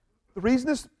 the reason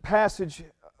this passage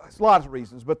There's lots of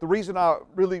reasons, but the reason I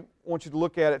really want you to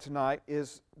look at it tonight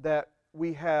is that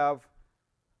we have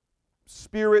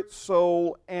spirit,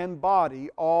 soul, and body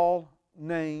all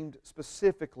named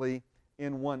specifically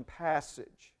in one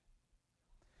passage.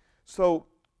 So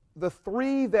the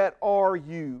three that are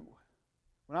you,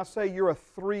 when I say you're a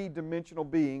three-dimensional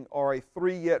being or a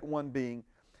three yet one being,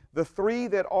 the three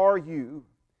that are you,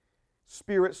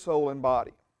 spirit, soul, and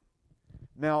body.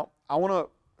 Now, I want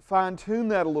to fine-tune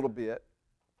that a little bit,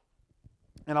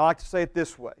 and I like to say it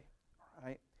this way.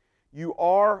 Right? You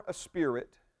are a spirit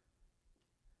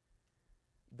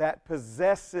that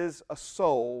possesses a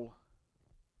soul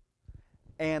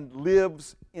and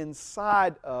lives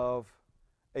inside of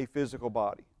a physical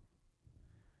body.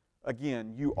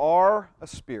 Again, you are a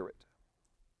spirit.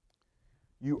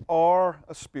 You are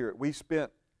a spirit. We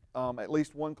spent at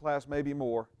least one class, maybe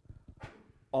more,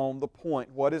 on the point,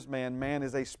 what is man? Man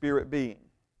is a spirit being.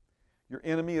 Your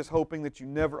enemy is hoping that you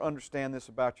never understand this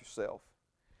about yourself.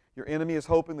 Your enemy is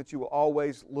hoping that you will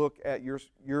always look at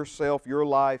yourself, your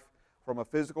life, from a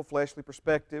physical, fleshly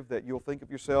perspective, that you'll think of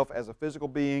yourself as a physical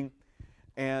being.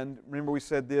 And remember we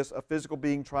said this, a physical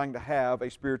being trying to have a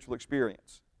spiritual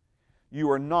experience. You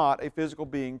are not a physical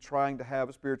being trying to have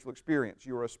a spiritual experience.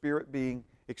 You are a spirit being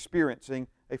experiencing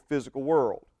a physical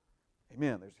world.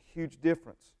 Amen. There's a huge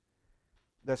difference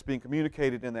that's being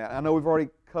communicated in that. I know we've already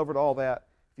covered all that.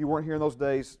 If you weren't here in those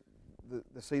days,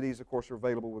 the CDs, of course, are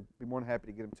available. We'd be more than happy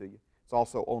to get them to you. It's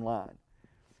also online.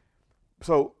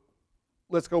 So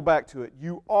let's go back to it.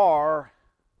 You are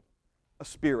a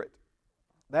spirit.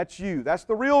 That's you. That's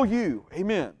the real you.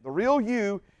 Amen. The real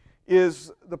you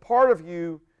is the part of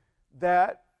you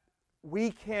that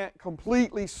we can't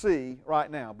completely see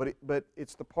right now, but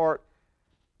it's the part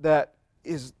that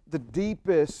is the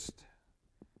deepest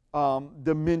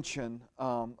dimension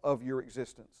of your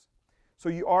existence. So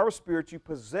you are a spirit. You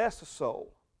possess a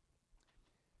soul.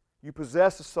 You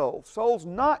possess a soul. Soul's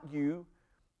not you,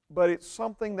 but it's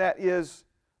something that is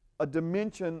a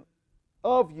dimension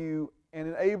of you and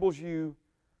enables you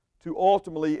to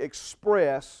ultimately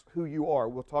express who you are.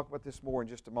 We'll talk about this more in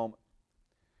just a moment.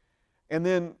 And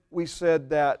then we said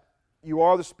that you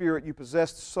are the spirit, you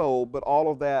possess the soul, but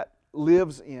all of that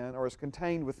lives in or is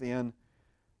contained within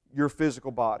your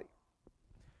physical body.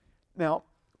 Now,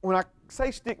 when I say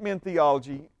Stickmen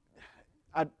theology,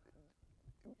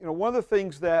 one of the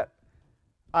things that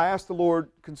I ask the Lord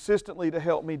consistently to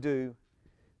help me do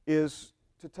is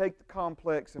to take the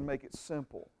complex and make it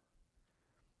simple.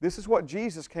 This is what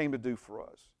Jesus came to do for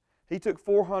us. He took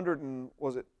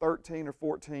 413 or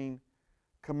 14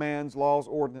 commands, laws,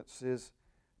 ordinances,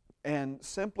 and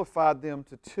simplified them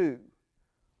to two.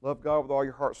 Love God with all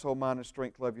your heart, soul, mind, and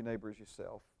strength. Love your neighbor as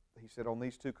yourself. He said on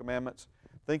these two commandments,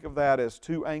 think of that as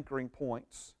two anchoring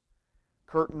points,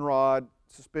 curtain rod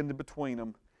suspended between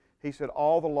them. He said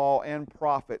all the law and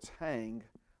prophets hang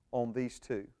on these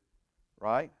two.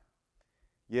 Right?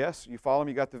 Yes, you follow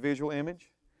me? You got the visual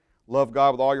image? Love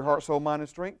God with all your heart, soul, mind, and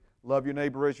strength. Love your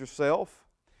neighbor as yourself.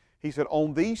 He said,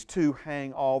 on these two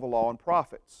hang all the law and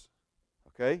prophets.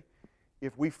 Okay?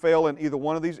 If we fail in either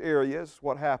one of these areas,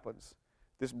 what happens?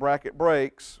 This bracket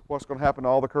breaks, what's going to happen to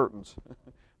all the curtains?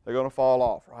 They're going to fall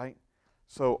off, right?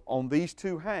 So on these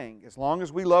two hang. As long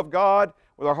as we love God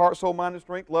with our heart, soul, mind, and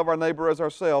strength, love our neighbor as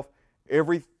ourselves,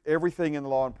 everything in the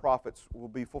law and prophets will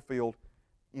be fulfilled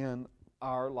in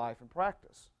our life and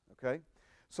practice. Okay?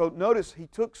 So notice he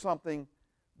took something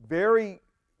very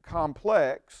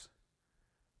complex.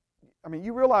 I mean,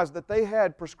 you realize that they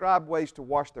had prescribed ways to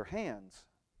wash their hands.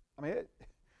 I mean,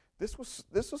 this was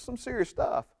some serious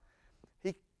stuff.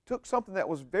 He took something that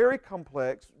was very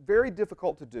complex, very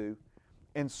difficult to do,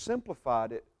 and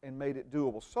simplified it and made it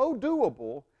doable. So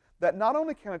doable that not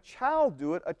only can a child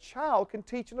do it, a child can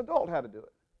teach an adult how to do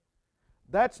it.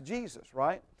 That's Jesus,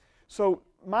 right? So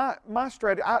my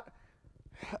strategy,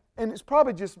 and it's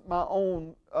probably just my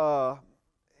own,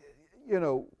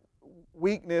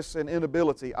 weakness and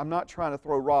inability. I'm not trying to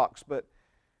throw rocks, but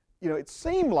it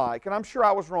seemed like, and I'm sure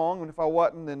I was wrong, and if I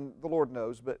wasn't, then the Lord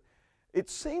knows, but it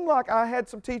seemed like I had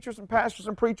some teachers and pastors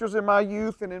and preachers in my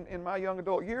youth and in my young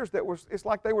adult years it's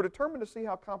like they were determined to see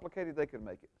how complicated they could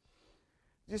make it.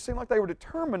 It just seemed like they were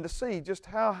determined to see just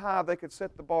how high they could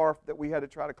set the bar that we had to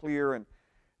try to clear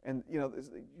and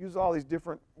use all these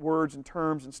different words and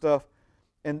terms and stuff.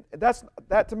 And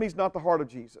that to me is not the heart of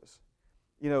Jesus.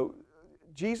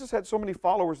 Jesus had so many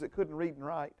followers that couldn't read and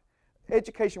write.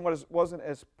 Education wasn't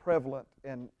as prevalent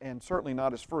and certainly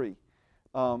not as free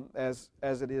as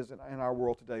it is in our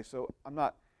world today. So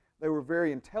they were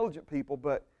very intelligent people,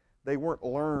 but they weren't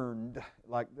learned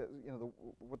like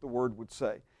what the word would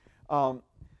say.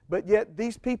 But yet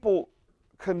these people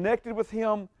connected with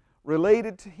Him,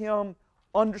 related to Him,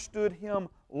 understood Him,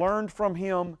 learned from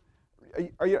Him.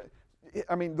 The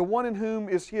one in whom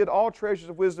is hid all treasures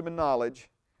of wisdom and knowledge,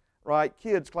 right?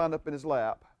 Kids climbed up in His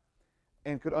lap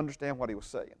and could understand what He was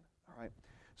saying. All right.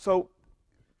 So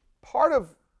part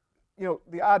of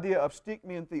the idea of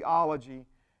stickmen theology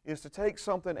is to take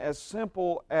something as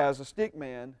simple as a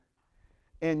stickman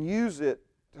and use it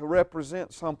to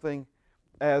represent something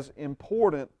as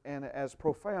important and as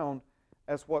profound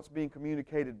as what's being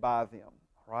communicated by them,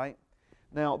 right?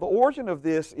 Now, the origin of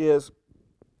this is,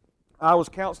 I was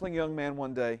counseling a young man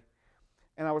one day,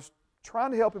 and I was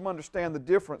trying to help him understand the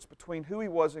difference between who he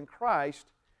was in Christ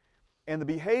and the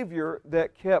behavior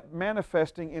that kept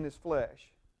manifesting in his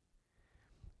flesh.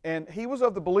 And he was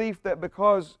of the belief that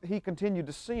because he continued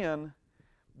to sin,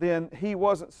 then he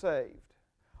wasn't saved.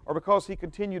 Or because he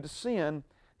continued to sin,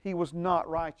 he was not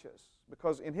righteous.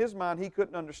 Because in his mind, he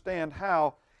couldn't understand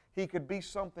how he could be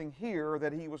something here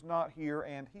that he was not here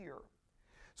and here.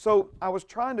 So I was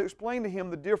trying to explain to him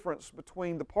the difference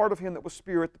between the part of him that was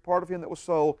spirit, the part of him that was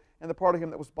soul, and the part of him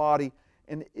that was body.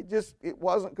 And it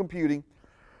wasn't computing.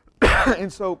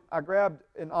 And so I grabbed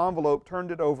an envelope, turned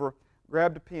it over,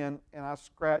 grabbed a pen, and I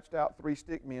scratched out 3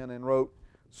 stickmen and wrote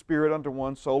spirit under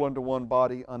one, soul under one,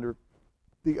 body under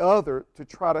the other, to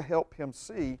try to help him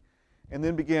see, and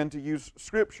then began to use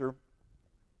Scripture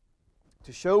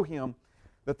to show him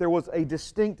that there was a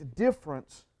distinct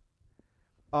difference,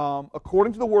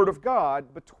 according to the Word of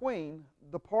God, between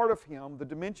the part of him, the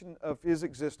dimension of his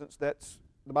existence that's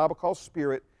the Bible calls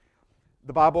spirit.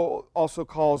 The Bible also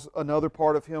calls another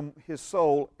part of him his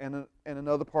soul, and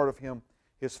another part of him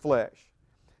his flesh.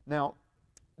 Now,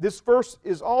 this verse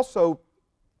is also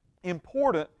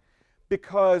important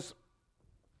because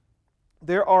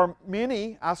there are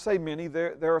many, I say many,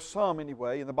 there are some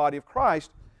anyway, in the body of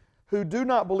Christ who do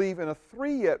not believe in a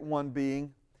 3-yet-1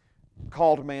 being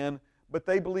called man, but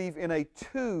they believe in a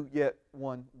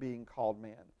 2-yet-1 being called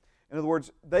man. In other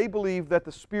words, they believe that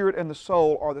the spirit and the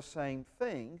soul are the same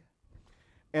thing,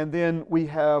 and then we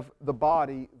have the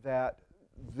body that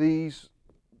these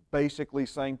basically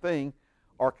same thing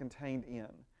are contained in.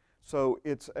 So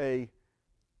it's a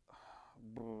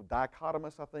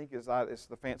dichotomous, I think, it's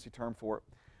the fancy term for it.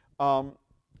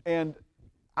 And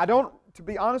I don't, to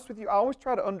be honest with you, I always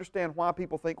try to understand why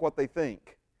people think what they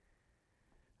think.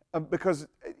 Because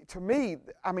to me,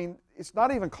 it's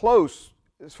not even close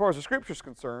as far as the Scripture is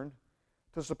concerned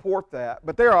to support that.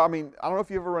 But there are, I don't know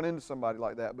if you ever run into somebody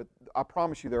like that, but I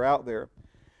promise you they're out there.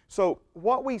 So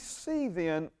what we see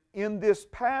then in this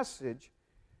passage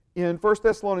in 1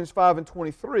 Thessalonians 5 and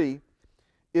 23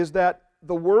 is that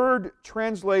the word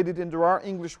translated into our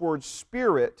English word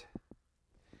spirit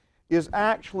is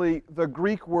actually the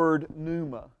Greek word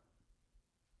pneuma.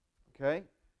 Okay?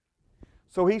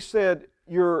 So he said,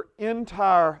 your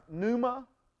entire pneuma,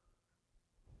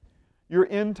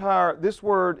 this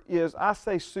word is, I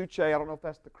say suche, I don't know if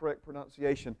that's the correct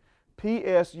pronunciation,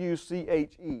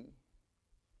 P-S-U-C-H-E.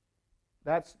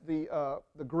 That's the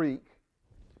Greek.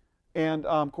 And,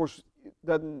 of course, it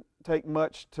doesn't take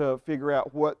much to figure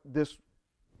out what this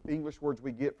English words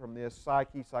we get from this,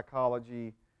 psyche,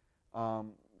 psychology,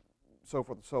 so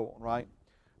forth and so on, right?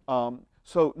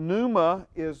 So pneuma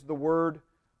is the word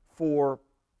for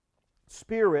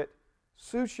spirit.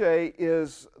 Suche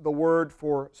is the word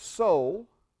for soul.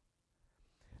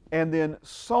 And then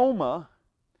soma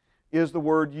is the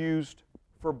word used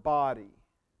for body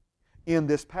in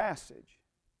this passage.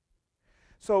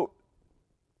 So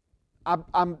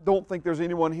I don't think there's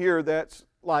anyone here that's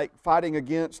like fighting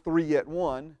against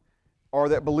 3-yet-1 or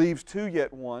that believes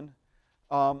 2-yet-1.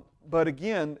 But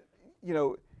again,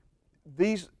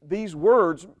 these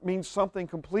words mean something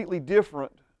completely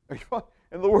different. In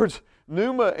other words,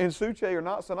 pneuma and suche are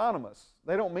not synonymous.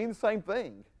 They don't mean the same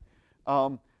thing.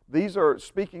 These are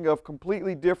speaking of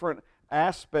completely different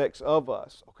aspects of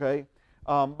us, okay?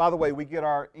 By the way, we get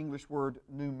our English word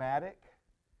pneumatic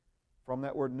from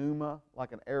that word pneuma,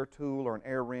 like an air tool or an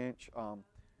air wrench.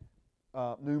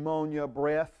 Pneumonia,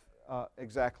 breath,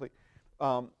 exactly.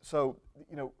 So,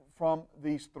 from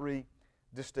these 3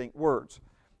 distinct words.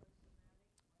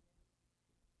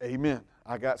 Amen.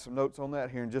 I got some notes on that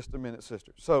here in just a minute,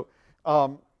 sister. So,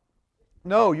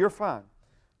 no, you're fine.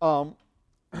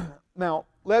 Now,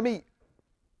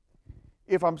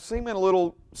 if I'm seeming a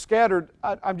little scattered,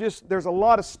 there's a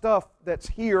lot of stuff that's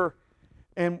here,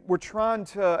 and we're trying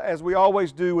to, as we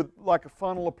always do with like a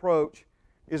funnel approach,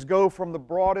 is go from the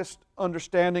broadest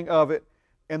understanding of it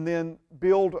and then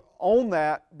build on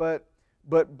that, but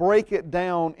break it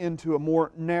down into a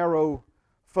more narrow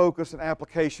focus and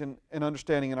application and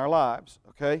understanding in our lives,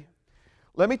 okay?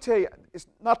 let me tell you, it's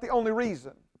not the only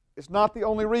reason. It's not the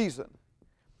only reason.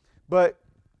 But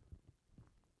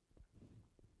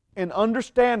an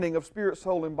understanding of spirit,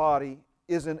 soul, and body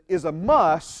is a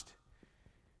must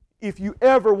if you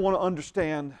ever want to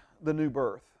understand the new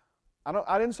birth.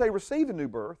 I didn't say receive the new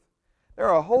birth. There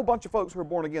are a whole bunch of folks who are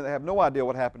born again that have no idea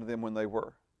what happened to them when they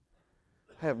were.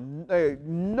 They have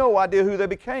no idea who they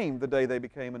became the day they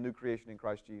became a new creation in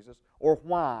Christ Jesus, or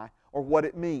why, or what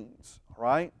it means,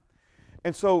 right?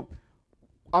 And so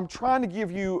I'm trying to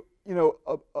give you,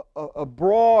 a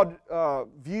broad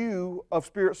view of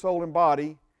spirit, soul, and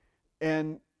body,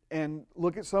 and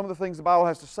look at some of the things the Bible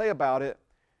has to say about it,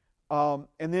 and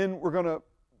then we're going to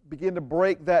begin to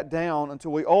break that down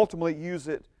until we ultimately use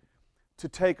it to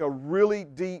take a really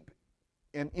deep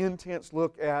and intense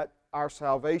look at our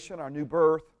salvation, our new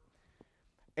birth,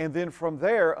 and then from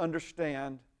there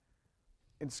understand,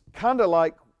 it's kind of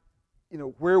like,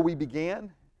 where we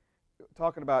began,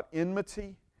 talking about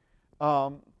enmity,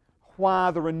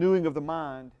 why the renewing of the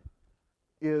mind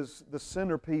is the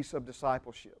centerpiece of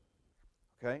discipleship.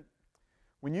 Okay?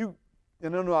 I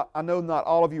know not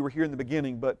all of you were here in the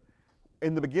beginning, but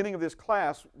in the beginning of this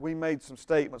class, we made some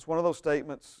statements. One of those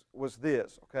statements was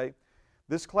this, okay?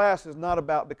 This class is not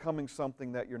about becoming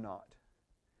something that you're not.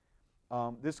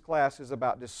 This class is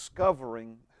about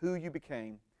discovering who you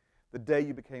became the day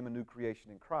you became a new creation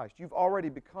in Christ. You've already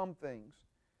become things.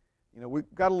 We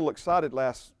got a little excited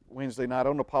last Wednesday night. I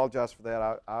don't apologize for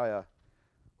that.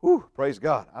 Praise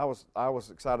God. I was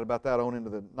excited about that on into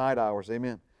the night hours.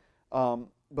 Amen.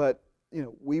 But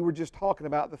we were just talking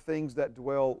about the things that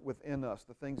dwell within us,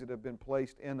 the things that have been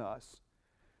placed in us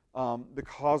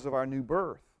because of our new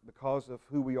birth, because of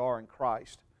who we are in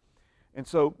Christ. And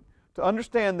so to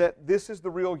understand that this is the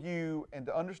real you, and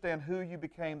to understand who you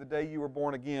became the day you were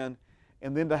born again,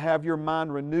 and then to have your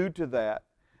mind renewed to that,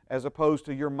 as opposed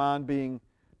to your mind being,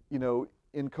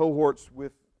 in cohorts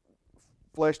with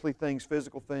fleshly things,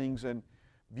 physical things, and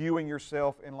viewing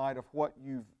yourself in light of what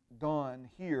you've done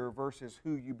here versus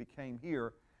who you became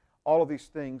here. All of these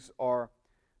things are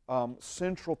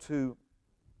central to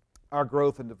our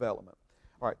growth and development.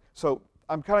 All right, so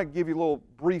I'm kind of give you a little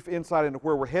brief insight into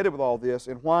where we're headed with all this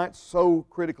and why it's so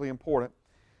critically important.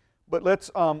 But let's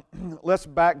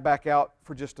back out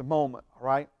for just a moment. All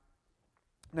right.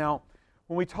 Now,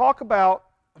 when we talk about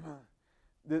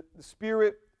the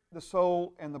spirit, the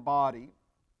soul, and the body,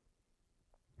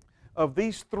 of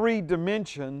these three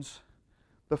dimensions,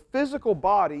 the physical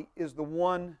body is the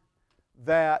one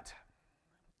that,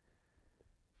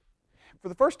 for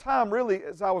the first time really,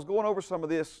 as I was going over some of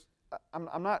this,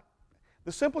 I'm not,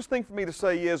 the simplest thing for me to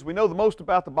say is we know the most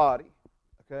about the body,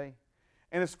 okay?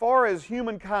 And as far as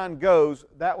humankind goes,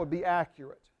 that would be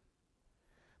accurate.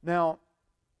 Now,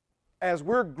 as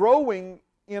we're growing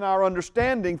in our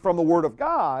understanding from the Word of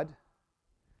God,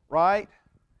 right,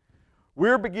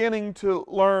 we're beginning to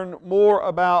learn more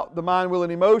about the mind, will,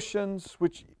 and emotions,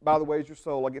 which, by the way, is your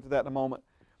soul. I'll get to that in a moment.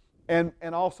 And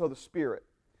also the spirit.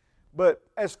 But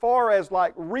as far as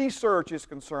like research is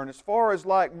concerned, as far as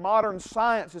like modern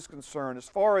science is concerned, as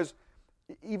far as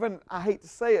even, I hate to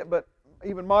say it, but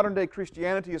even modern day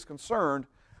Christianity is concerned,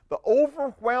 the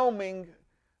overwhelming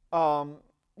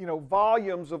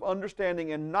volumes of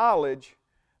understanding and knowledge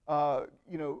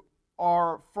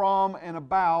are from and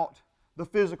about the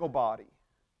physical body.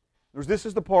 This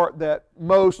is the part that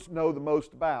most know the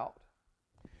most about.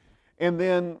 And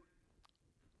then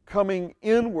coming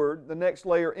inward, the next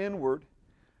layer inward,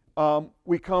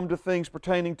 we come to things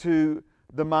pertaining to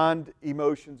the mind,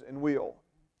 emotions, and will.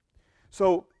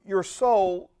 So your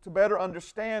soul, to better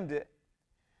understand it,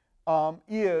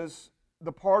 is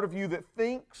the part of you that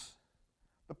thinks,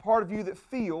 the part of you that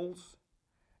feels,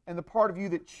 and the part of you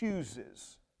that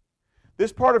chooses.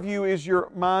 This part of you is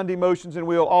your mind, emotions, and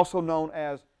will, also known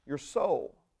as your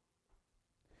soul.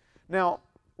 Now,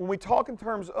 when we talk in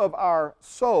terms of our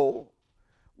soul,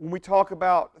 when we talk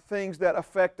about things that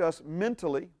affect us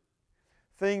mentally,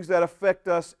 things that affect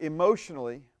us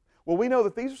emotionally, well, we know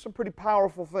that these are some pretty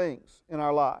powerful things in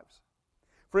our lives.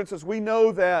 For instance, we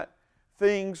know that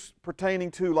things pertaining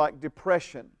to like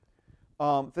depression,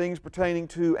 things pertaining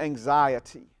to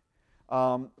anxiety.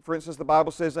 For instance, the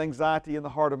Bible says anxiety in the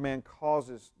heart of man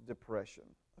causes depression.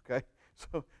 Okay?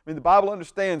 So, the Bible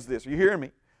understands this. Are you hearing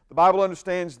me? The Bible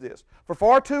understands this. For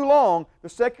far too long, the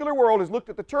secular world has looked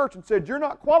at the church and said, you're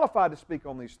not qualified to speak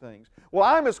on these things. Well,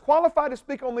 I'm as qualified to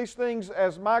speak on these things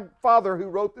as my father who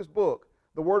wrote this book,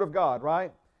 the Word of God,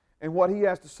 right? And what he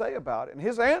has to say about it. And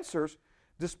his answers,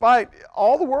 despite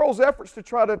all the world's efforts to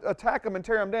try to attack him and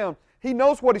tear him down, he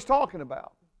knows what he's talking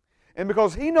about. And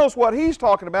because he knows what he's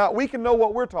talking about, we can know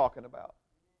what we're talking about.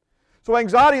 So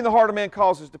anxiety in the heart of man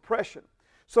causes depression.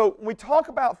 So when we talk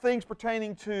about things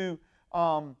pertaining to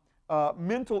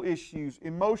mental issues,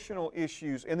 emotional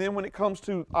issues, and then when it comes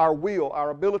to our will,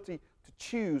 our ability to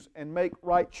choose and make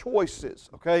right choices,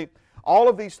 okay? All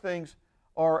of these things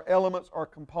are elements or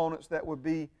components that would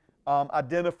be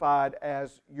identified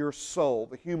as your soul,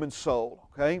 the human soul,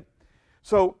 okay?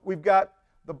 So we've got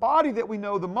the body that we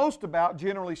know the most about,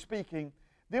 generally speaking.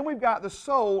 Then we've got the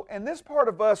soul, and this part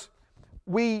of us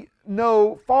we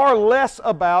know far less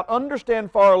about,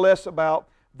 understand far less about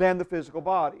than the physical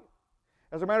body.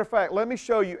 As a matter of fact, let me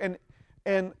show you,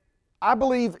 and I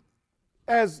believe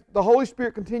as the Holy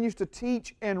Spirit continues to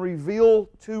teach and reveal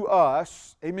to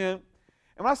us, amen,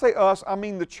 and when I say us, I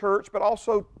mean the church, but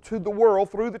also to the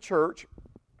world through the church.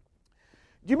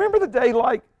 Do you remember the day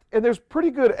and there's pretty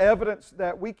good evidence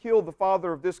that we killed the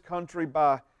father of this country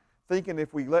by thinking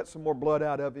if we let some more blood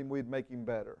out of him, we'd make him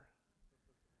better.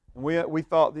 And we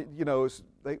thought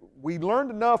that, we learned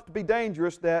enough to be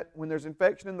dangerous that when there's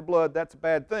infection in the blood, that's a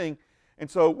bad thing. And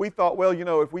so we thought, well,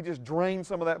 if we just drain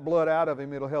some of that blood out of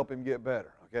him, it'll help him get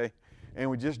better, okay? And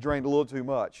we just drained a little too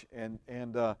much.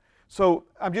 So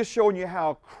I'm just showing you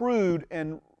how crude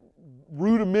and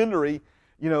rudimentary,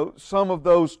 some of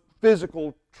those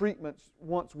physical treatments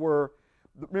once were.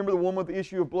 Remember the woman with the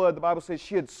issue of blood? The Bible says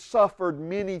she had suffered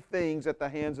many things at the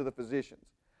hands of the physicians.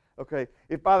 Okay,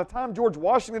 if by the time George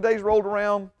Washington days rolled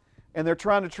around and they're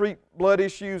trying to treat blood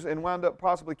issues and wind up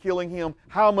possibly killing him,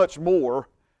 how much more,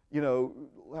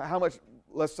 how much,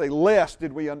 let's say, less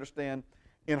did we understand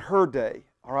in her day,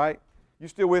 all right? You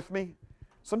still with me?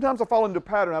 Sometimes I fall into a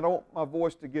pattern. I don't want my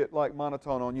voice to get like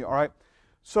monotone on you, all right?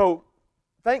 So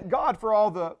thank God for all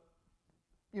the,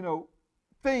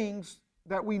 things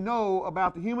that we know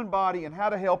about the human body and how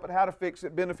to help it, how to fix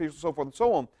it, beneficial, so forth and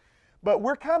so on. But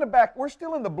we're kind of back, we're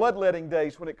still in the bloodletting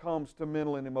days when it comes to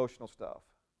mental and emotional stuff.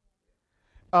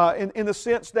 In the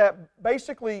sense that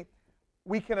basically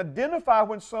we can identify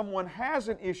when someone has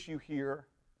an issue here,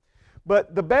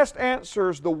 but the best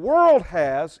answers the world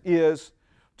has is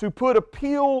to put a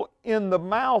pill in the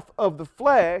mouth of the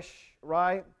flesh,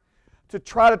 right, to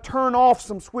try to turn off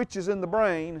some switches in the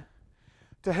brain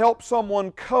to help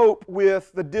someone cope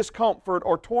with the discomfort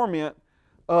or torment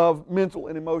of mental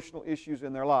and emotional issues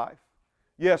in their life.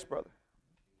 Yes, brother.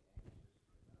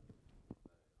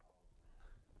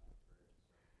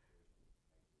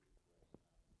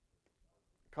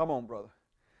 Come on, brother.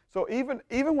 So even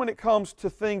when it comes to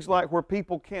things like where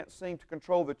people can't seem to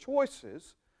control the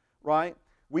choices, right?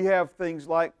 We have things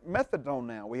like methadone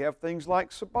now. We have things like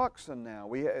Suboxone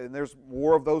now. And there's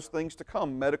more of those things to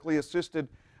come, medically assisted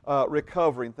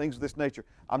recovery and things of this nature.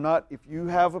 If you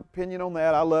have an opinion on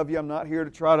that, I love you. I'm not here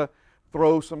to try to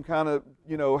throw some kind of,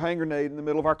 hand grenade in the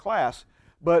middle of our class.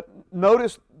 But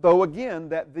notice, though, again,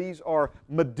 that these are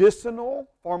medicinal,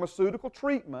 pharmaceutical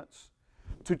treatments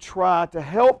to try to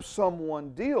help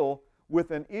someone deal with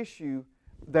an issue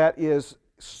that is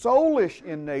soulish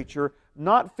in nature,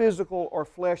 not physical or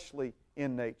fleshly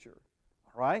in nature.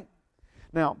 All right?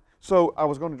 Now, so I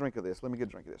was going to drink of this. Let me get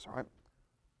a drink of this, all right?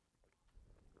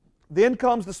 Then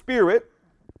comes the Spirit.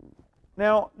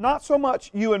 Now, not so much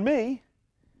you and me,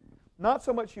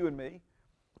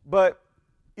 but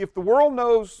if the world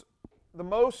knows the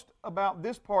most about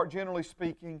this part, generally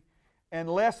speaking, and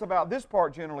less about this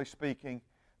part, generally speaking,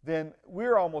 then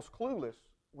we're almost clueless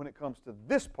when it comes to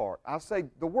this part. I say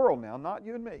the world now, not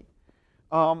you and me.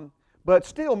 But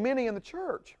still, many in the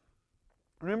church.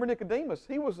 Remember Nicodemus?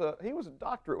 He was a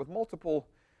doctorate with multiple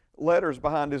letters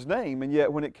behind his name, and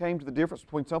yet when it came to the difference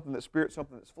between something that's spirit,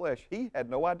 something that's flesh, he had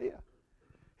no idea.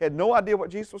 He had no idea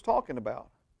what Jesus was talking about,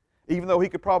 even though he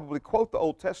could probably quote the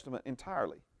Old Testament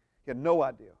entirely. He had no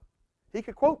idea. He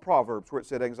could quote Proverbs where it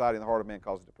said anxiety in the heart of man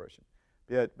causes depression,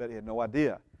 but he had no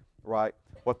idea, right,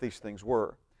 what these things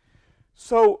were.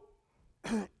 So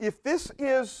if this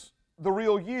is the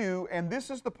real you, and this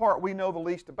is the part we know the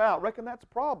least about, reckon that's a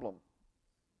problem.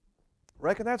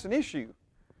 Reckon that's an issue.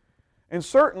 And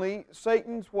certainly,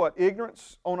 Satan's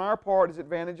ignorance on our part is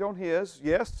advantage on his.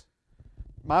 Yes,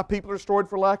 my people are destroyed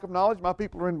for lack of knowledge. My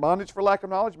people are in bondage for lack of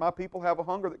knowledge. My people have a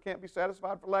hunger that can't be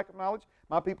satisfied for lack of knowledge.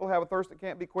 My people have a thirst that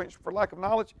can't be quenched for lack of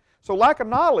knowledge. So lack of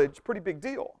knowledge, pretty big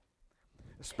deal.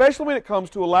 Especially when it comes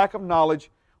to a lack of knowledge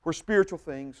where spiritual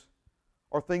things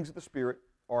or things of the Spirit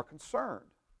are concerned.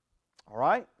 All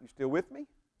right? You still with me?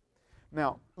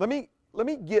 Now, let me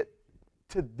get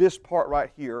to this part right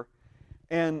here,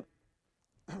 and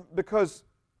because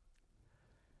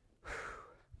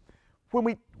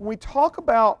when we talk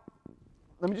about,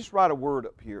 let me just write a word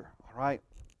up here, all right?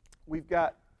 We've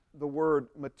got the word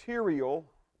material,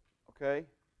 okay?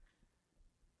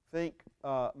 Think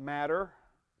matter,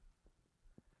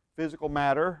 physical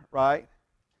matter, right?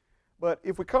 But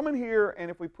if we come in here and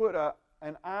if we put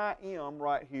an I am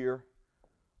right here,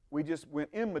 we just went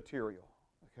immaterial,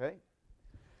 okay?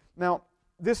 Now,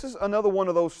 this is another one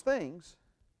of those things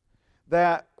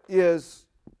that is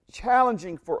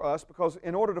challenging for us because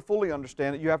in order to fully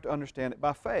understand it, you have to understand it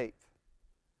by faith.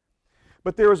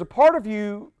 But there is a part of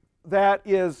you that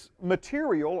is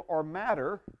material or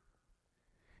matter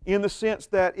in the sense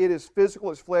that it is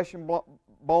physical, it's flesh and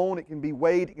bone, it can be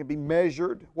weighed, it can be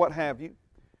measured, what have you.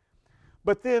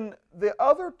 But then the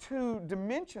other two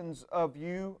dimensions of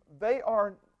you, they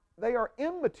are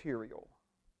immaterial,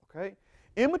 okay?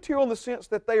 Immaterial in the sense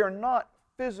that they are not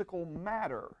physical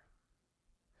matter,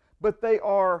 but they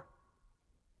are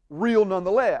real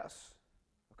nonetheless,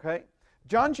 okay?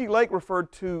 John G. Lake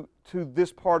referred to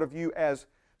this part of you as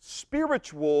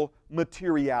spiritual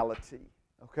materiality,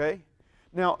 okay?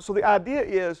 Now, so the idea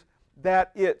is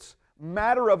that it's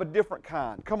matter of a different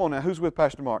kind. Come on now, who's with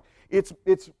Pastor Mark? It's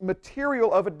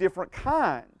material of a different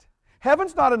kind.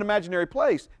 Heaven's not an imaginary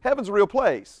place. Heaven's a real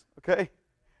place, okay?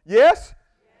 Yes?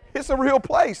 It's a real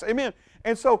place, amen.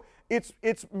 And so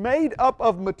it's made up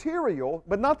of material,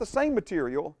 but not the same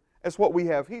material as what we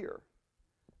have here,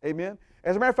 amen.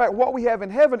 As a matter of fact, what we have in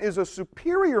heaven is a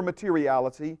superior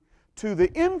materiality to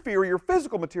the inferior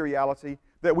physical materiality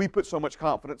that we put so much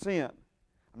confidence in.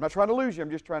 I'm not trying to lose you,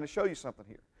 I'm just trying to show you something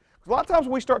here. Because a lot of times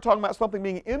when we start talking about something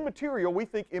being immaterial, we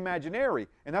think imaginary,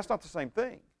 and that's not the same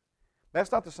thing.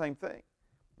 That's not the same thing,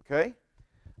 okay?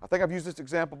 I think I've used this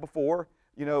example before.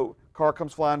 You know, car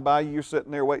comes flying by you, you're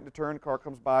sitting there waiting to turn, the car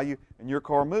comes by you, and your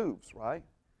car moves, right?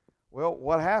 Well,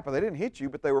 what happened? They didn't hit you,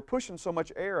 but they were pushing so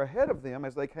much air ahead of them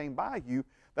as they came by you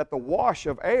that the wash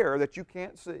of air that you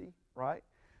can't see, right?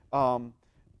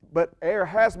 But air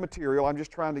has material. I'm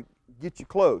just trying to get you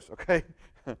close, okay?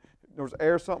 There's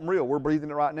air, something real. We're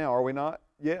breathing it right now, are we not?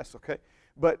 Yes, okay.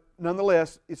 But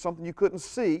nonetheless, it's something you couldn't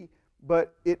see,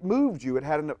 but it moved you. It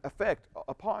had an effect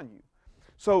upon you.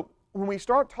 So when we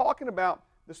start talking about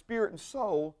the spirit and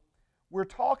soul, we're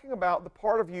talking about the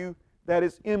part of you that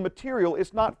is immaterial.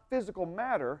 It's not physical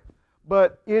matter,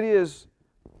 but it is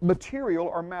material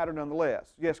or matter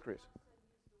nonetheless. Yes, Chris?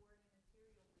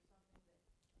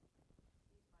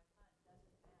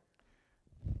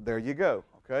 There you go,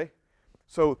 okay?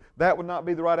 So that would not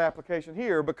be the right application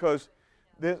here because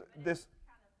this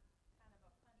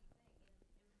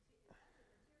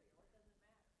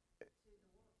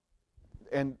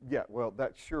and yeah, well,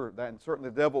 that's sure. That and certainly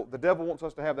the devil wants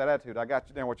us to have that attitude. I got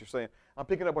you down what you're saying. I'm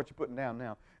picking up what you're putting down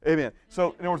now. Amen.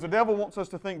 So in other words, the devil wants us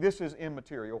to think this is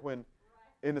immaterial when,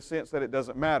 in the sense that it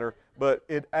doesn't matter, but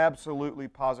it absolutely,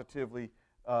 positively,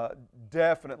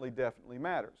 definitely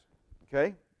matters.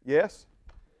 Okay? Yes.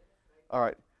 All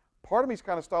right. Part of me is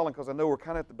kind of stalling because I know we're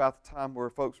kind of at about the time where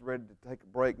folks are ready to take a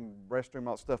break and restroom and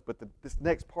all that stuff, but this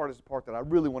next part is the part that I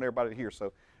really want everybody to hear,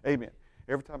 so amen.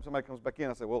 Every time somebody comes back in,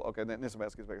 I say, well, okay, then somebody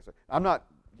else gets back. I say, I'm not,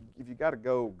 if you got to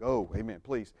go, go, amen,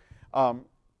 please. All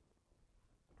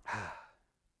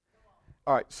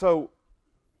right, so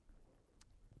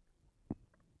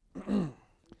the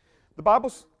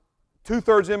Bible's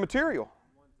 2/3 immaterial.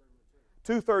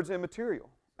 2/3 immaterial,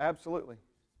 absolutely.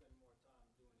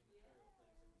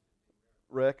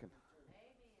 Reckon.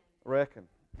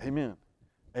 Amen.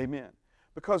 Amen.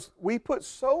 Because we put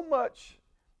so much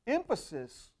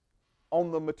emphasis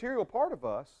on the material part of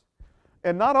us,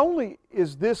 and not only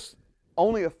is this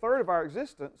only 1/3 of our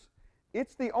existence,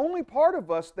 it's the only part of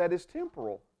us that is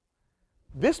temporal.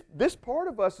 This part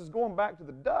of us is going back to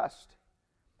the dust.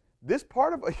 This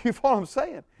part of you follow what I'm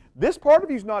saying? This part of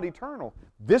you is not eternal.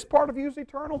 This part of you is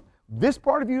eternal. This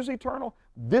part of you is eternal.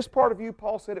 This part of you,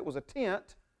 Paul said it was a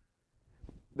tent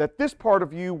that this part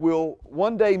of you will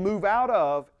one day move out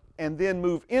of and then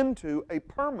move into a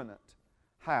permanent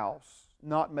house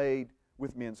not made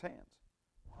with men's hands.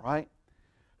 All right?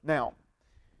 Now,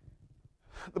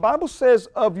 the Bible says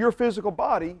of your physical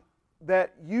body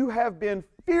that you have been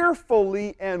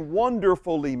fearfully and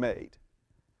wonderfully made.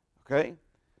 Okay?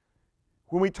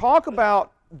 When we talk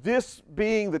about this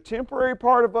being the temporary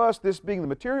part of us, this being the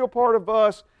material part of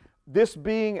us, this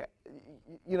being,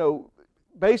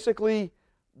 basically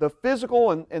the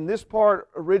physical and this part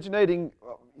originating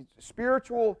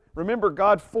spiritual. Remember,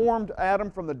 God formed Adam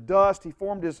from the dust. He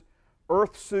formed his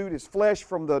earth suit, his flesh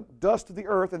from the dust of the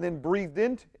earth, and then breathed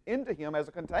into him as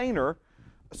a container.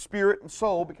 A spirit and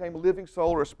soul became a living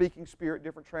soul or a speaking spirit,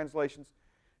 different translations,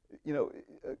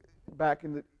 back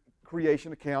in the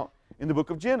creation account in the book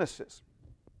of Genesis.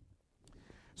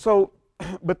 So,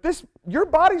 but your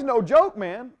body's no joke,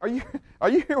 man. Are you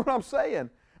hearing what I'm saying?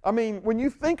 I mean, when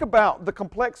you think about the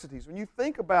complexities, when you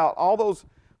think about all those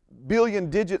billion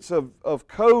digits of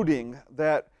coding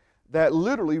that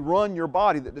literally run your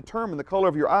body, that determine the color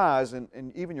of your eyes and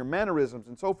even your mannerisms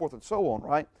and so forth and so on,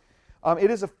 right?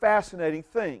 It is a fascinating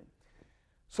thing.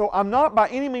 So I'm not by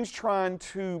any means trying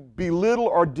to belittle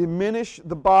or diminish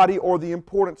the body or the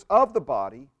importance of the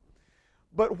body,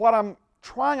 but what I'm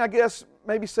trying, I guess,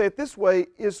 maybe say it this way,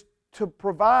 is to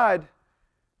provide,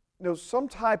 some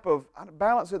type of,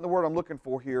 balance isn't the word I'm looking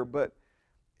for here, but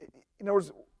in other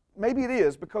words, maybe it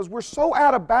is, because we're so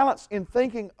out of balance in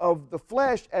thinking of the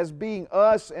flesh as being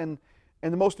us and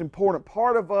the most important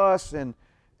part of us and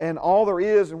all there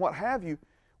is and what have you,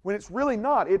 when it's really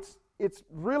not. It's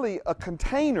really a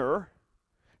container,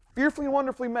 fearfully and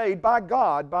wonderfully made by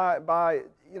God, by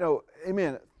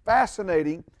amen,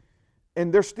 fascinating,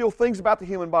 and there's still things about the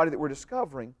human body that we're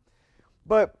discovering.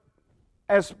 But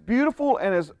as beautiful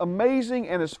and as amazing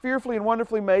and as fearfully and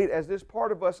wonderfully made as this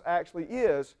part of us actually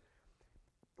is,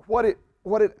 what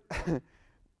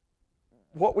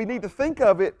we need to think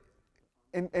of it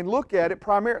and look at it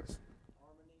primarily.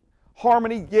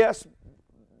 Harmony, yes,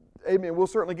 amen, we'll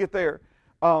certainly get there.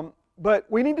 But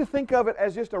we need to think of it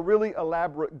as just a really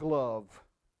elaborate glove.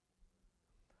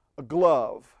 A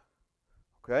glove.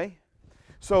 Okay?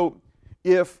 So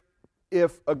if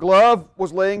a glove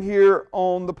was laying here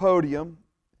on the podium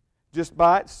just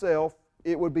by itself,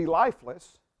 it would be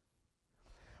lifeless.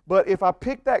 But if I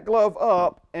pick that glove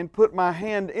up and put my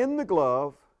hand in the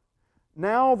glove,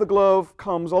 now the glove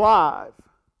comes alive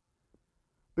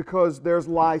because there's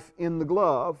life in the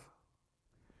glove.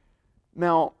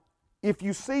 Now, if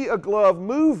you see a glove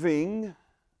moving,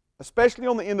 especially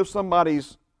on the end of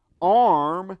somebody's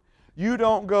arm, you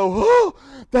don't go, oh,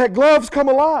 that glove's come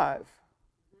alive.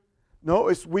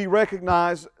 No, we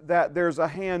recognize that there's a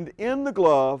hand in the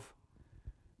glove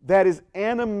that is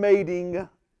animating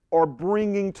or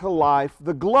bringing to life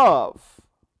the glove.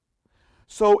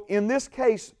 So in this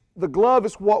case, the glove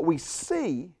is what we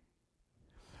see,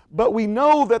 but we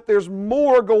know that there's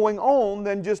more going on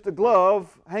than just a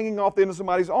glove hanging off the end of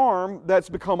somebody's arm that's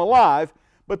become alive,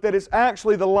 but that it's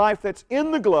actually the life that's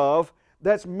in the glove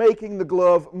that's making the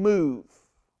glove move.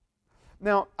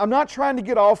 Now, I'm not trying to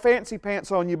get all fancy pants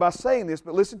on you by saying this,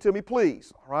 but listen to me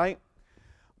please, all right?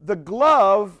 The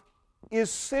glove is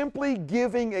simply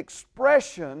giving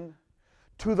expression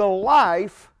to the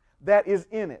life that is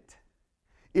in it.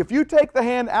 If you take the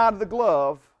hand out of the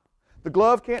glove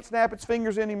can't snap its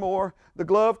fingers anymore. The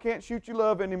glove can't shoot you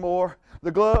love anymore.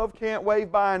 The glove can't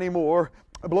wave by anymore,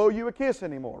 blow you a kiss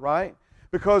anymore, right?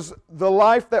 Because the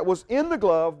life that was in the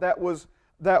glove, that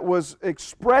was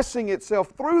expressing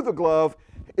itself through the glove,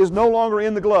 is no longer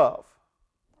in the glove,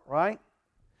 right?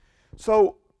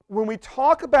 So when we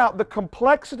talk about the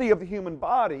complexity of the human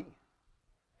body,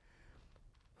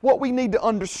 what we need to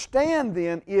understand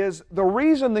then is the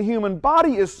reason the human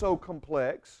body is so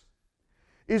complex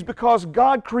is because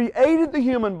God created the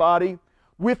human body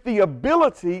with the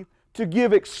ability to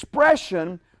give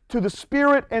expression to the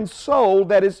spirit and soul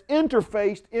that is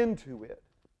interfaced into it.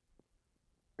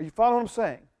 Are you following what I'm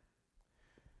saying?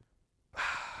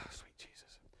 Sweet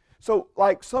Jesus. So,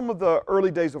 like some of the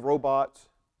early days of robots,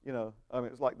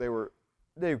 it's like they were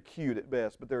cute at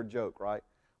best, but they're a joke, right?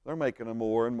 They're making them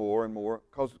more and more and more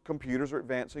because computers are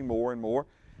advancing more and more,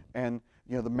 and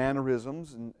the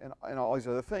mannerisms and all these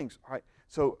other things. All right.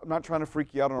 So I'm not trying to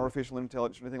freak you out on artificial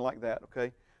intelligence or anything like that.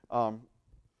 Okay.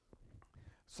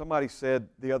 Somebody said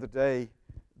the other day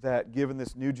that given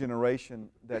this new generation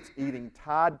that's eating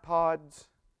Tide Pods,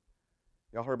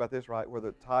 y'all heard about this, right? Where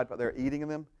the Tide Pods, they're eating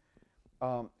them.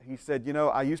 He said,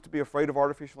 I used to be afraid of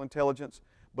artificial intelligence,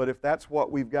 but if that's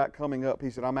what we've got coming up, he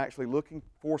said, I'm actually looking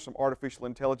for some artificial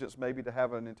intelligence maybe to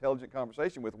have an intelligent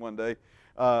conversation with one day.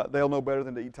 They'll know better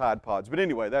than to eat Tide Pods. But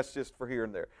anyway, that's just for here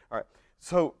and there. All right.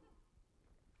 So,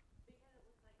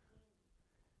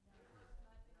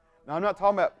 now I'm not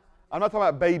talking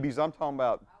about babies. I'm talking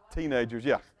about teenagers.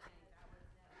 Yeah.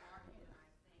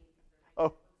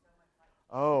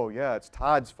 Oh, yeah. It's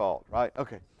Tide's fault, right?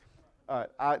 Okay. All right.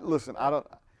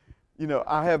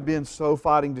 I have been so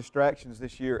fighting distractions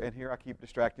this year, and here I keep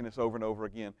distracting us over and over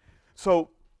again. So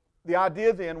the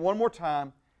idea then, one more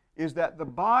time, is that the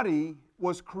body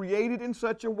was created in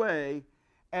such a way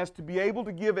as to be able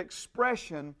to give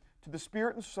expression to the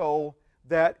spirit and soul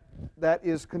that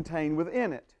is contained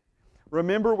within it.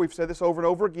 Remember, we've said this over and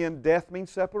over again, death means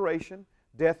separation.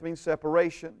 Death means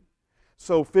separation.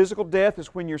 So physical death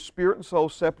is when your spirit and soul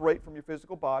separate from your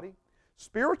physical body.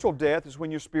 Spiritual death is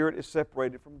when your spirit is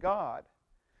separated from God.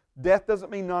 Death doesn't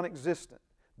mean non-existent.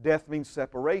 Death means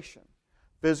separation.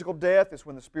 Physical death is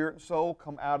when the spirit and soul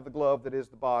come out of the glove that is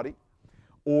the body.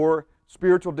 Or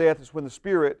Spiritual death is when the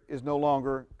spirit is no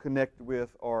longer connected with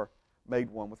or made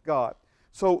one with God.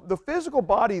 So the physical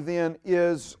body then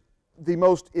is the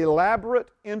most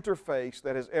elaborate interface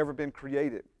that has ever been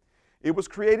created. It was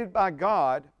created by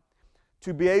God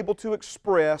to be able to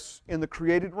express in the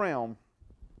created realm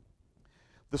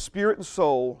the spirit and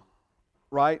soul,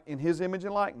 right, in His image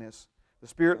and likeness, the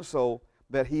spirit and soul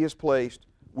that He has placed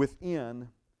within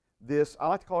this, I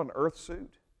like to call it an earth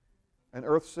suit. An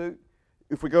earth suit.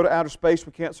 If we go to outer space,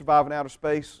 we can't survive in outer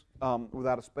space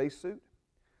without a space suit.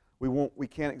 We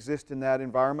can't exist in that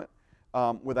environment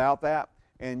without that.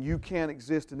 And you can't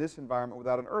exist in this environment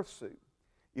without an earth suit.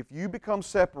 If you become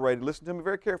separated, listen to me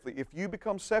very carefully, if you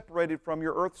become separated from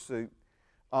your earth suit,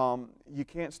 you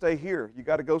can't stay here. You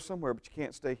got to go somewhere, but you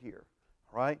can't stay here,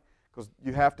 right? Because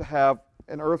you have to have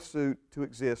an earth suit to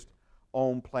exist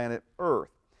on planet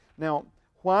Earth. Now,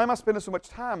 why am I spending so much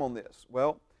time on this?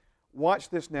 Well, watch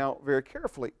this now very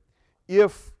carefully.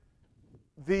 If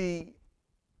the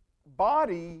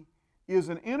body is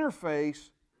an interface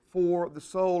for the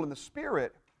soul and the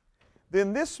spirit,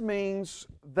 then this means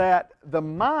that the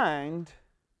mind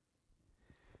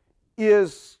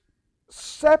is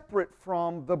separate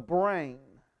from the brain.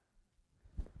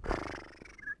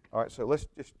 All right, so let's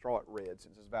just draw it red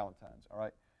since it's Valentine's, all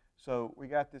right? So we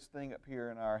got this thing up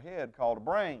here in our head called a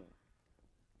brain,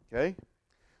 okay?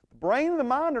 The brain and the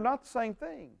mind are not the same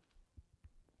thing.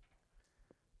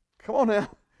 Come on now.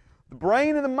 The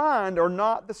brain and the mind are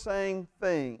not the same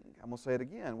thing. I'm going to say it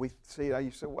again.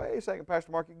 You say, wait a second,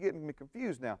 Pastor Mark, you're getting me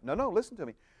confused now. No, listen to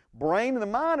me. Brain and the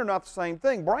mind are not the same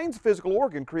thing. Brain's a physical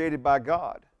organ created by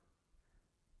God.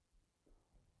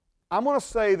 I'm going to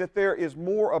say that there is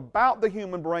more about the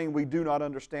human brain we do not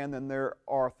understand than there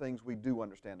are things we do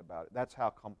understand about it. That's how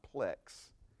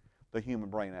complex the human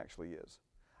brain actually is.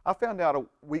 I found out a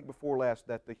week before last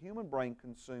that the human brain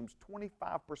consumes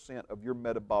 25% of your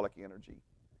metabolic energy.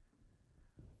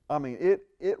 I mean,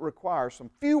 it requires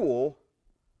some fuel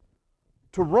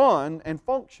to run and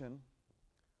function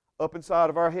up inside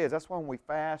of our heads. That's why when we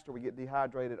fast or we get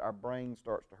dehydrated, our brain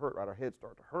starts to hurt, right? Our heads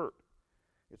start to hurt.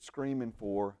 It's screaming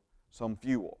for some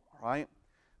fuel, right?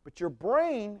 But your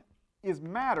brain is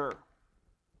matter.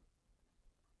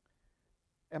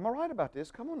 Am I right about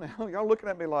this? Come on now. Y'all looking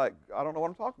at me like, I don't know what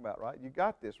I'm talking about, right? You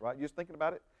got this, right? You're just thinking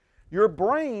about it. Your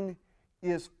brain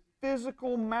is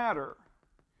physical matter.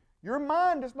 Your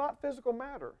mind is not physical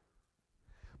matter.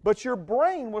 But your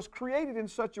brain was created in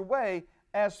such a way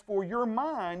as for your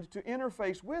mind to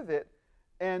interface with it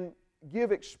and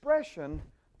give expression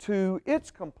to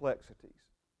its complexities.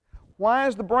 Why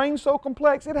is the brain so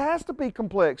complex? It has to be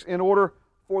complex in order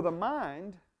for the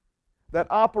mind that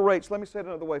operates, let me say it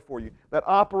another way for you, that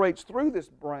operates through this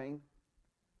brain.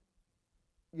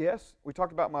 Yes, we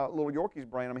talked about my little Yorkie's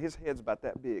brain. I mean, his head's about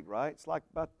that big, right? It's like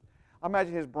about, I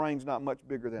imagine his brain's not much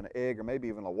bigger than an egg or maybe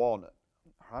even a walnut,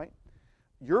 right?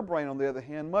 Your brain, on the other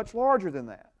hand, much larger than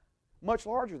that,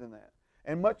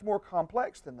 and much more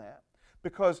complex than that,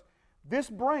 because this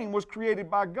brain was created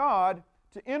by God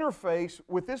to interface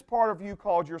with this part of you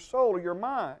called your soul or your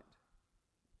mind.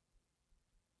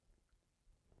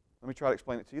 Let me try to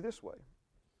explain it to you this way.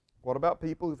 What about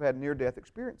people who've had near-death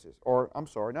experiences? Or, I'm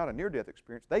sorry, not a near-death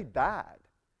experience. They died.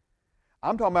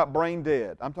 I'm talking about brain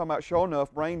dead. I'm talking about, sure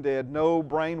enough, brain dead, no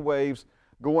brain waves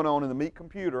going on in the meat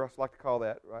computer. I like to call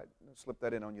that, right? Slip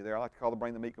that in on you there. I like to call the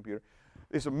brain the meat computer.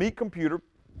 It's a meat computer,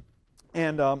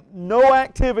 and no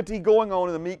activity going on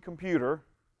in the meat computer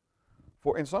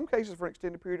for, in some cases, for an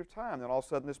extended period of time. Then all of a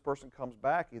sudden this person comes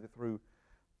back either through,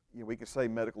 we could say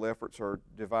medical efforts or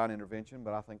divine intervention,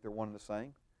 but I think they're one and the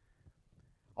same.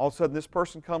 All of a sudden this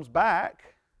person comes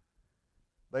back.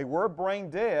 They were brain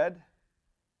dead,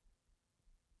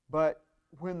 but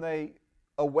when they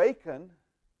awaken,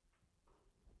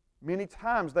 many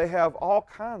times they have all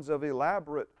kinds of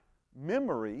elaborate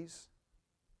memories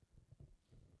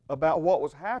about what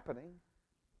was happening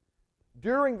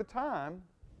during the time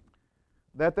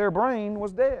that their brain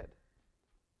was dead.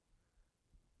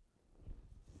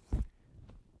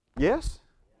 Yes?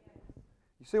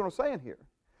 You see what I'm saying here?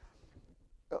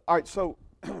 All right, so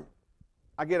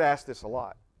I get asked this a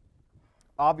lot.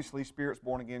 Obviously, spirit's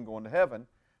born again going to heaven.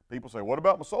 People say, what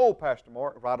about my soul, Pastor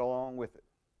Mark? Right along with it.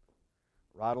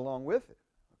 Right along with it,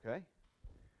 okay?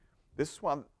 This is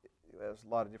why there's a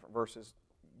lot of different verses.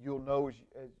 You'll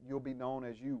be known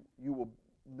as you will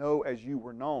know as you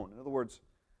were known. In other words,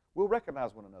 we'll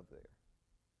recognize one another there,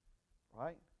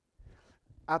 right?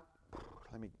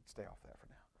 Let me stay off that for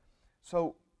now.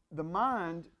 So the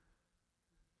mind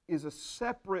is a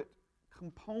separate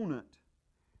component.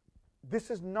 This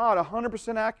is not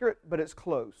 100% accurate, but it's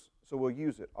close, so we'll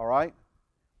use it, all right?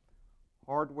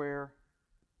 Hardware,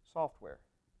 software.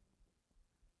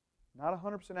 Not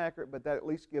 100% accurate, but that at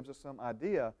least gives us some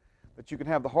idea that you can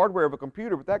have the hardware of a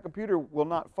computer, but that computer will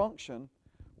not function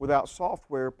without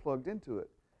software plugged into it.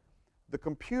 The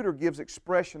computer gives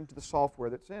expression to the software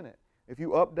that's in it. If you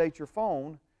update your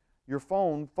phone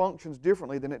functions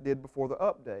differently than it did before the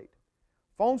update.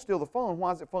 Phone's still the phone.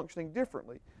 Why is it functioning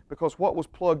differently? Because what was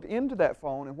plugged into that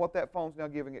phone and what that phone's now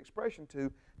giving expression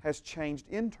to has changed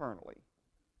internally.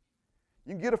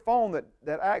 You can get a phone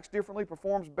that acts differently,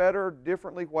 performs better,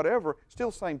 differently, whatever, still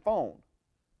the same phone.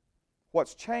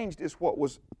 What's changed is what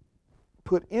was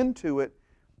put into it,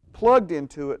 plugged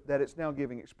into it, that it's now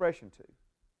giving expression to.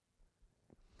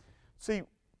 See,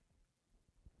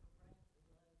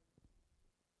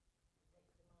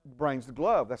 brain's the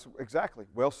glove. That's exactly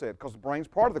well said, because the brain's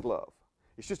part of the glove.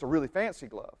 It's just a really fancy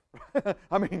glove.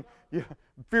 I mean, yeah,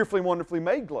 fearfully and wonderfully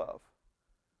made glove.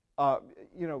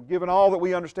 Given all that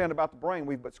we understand about the brain,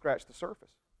 we've but scratched the surface.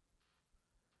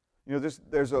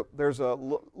 There's a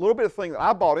little bit of thing that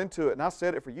I bought into it, and I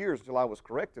said it for years until I was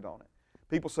corrected on it.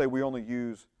 People say we only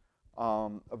use a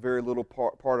very little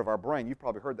part of our brain. You've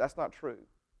probably heard that's not true.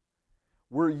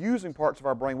 We're using parts of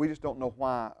our brain, we just don't know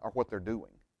why or what they're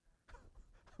doing.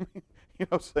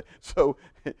 So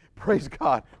praise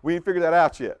God. We didn't figure that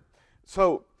out yet.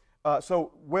 So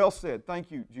well said.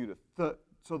 Thank you, Judith.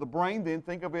 So the brain, then,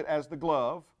 think of it as the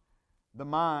glove. The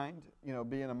mind,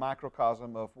 being a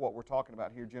microcosm of what we're talking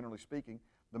about here, generally speaking.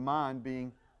 The mind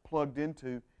being plugged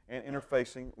into and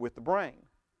interfacing with the brain.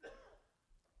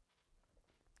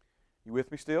 You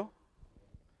with me still?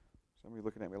 Some of you are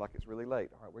looking at me like it's really late.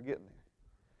 All right, we're getting there.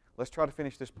 Let's try to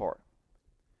finish this part.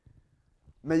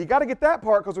 Now, you got to get that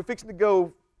part because we're fixing to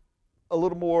go a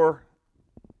little more,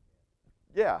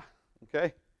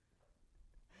 okay?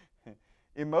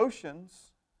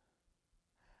 Emotions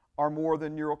are more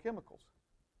than neurochemicals.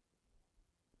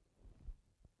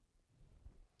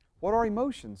 What are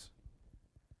emotions?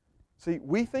 See,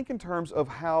 we think in terms of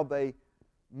how they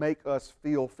make us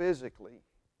feel physically.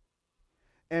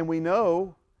 And we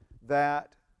know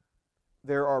that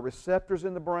there are receptors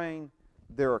in the brain,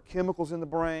 there are chemicals in the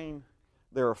brain,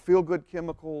 there are feel-good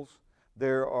chemicals,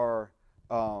 there are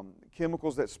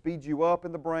chemicals that speed you up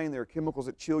in the brain, there are chemicals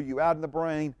that chill you out in the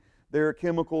brain, there are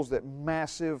chemicals that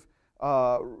massive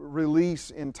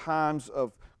release in times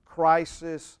of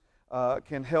crisis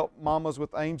can help mamas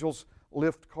with angels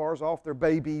lift cars off their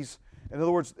babies. In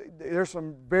other words, there's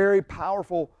some very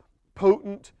powerful,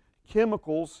 potent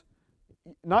chemicals,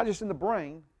 not just in the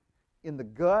brain, in the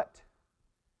gut,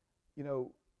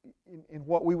 in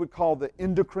what we would call the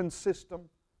endocrine system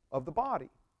of the body.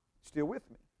 Still with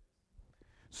me?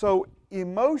 So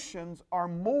emotions are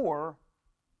more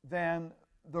than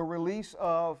the release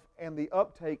of and the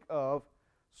uptake of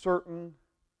certain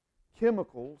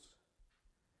chemicals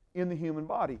in the human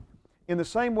body. In the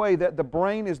same way that the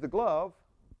brain is the glove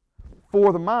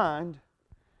for the mind,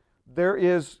 there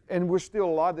is, and we're still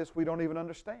a lot of this we don't even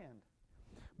understand,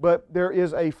 but there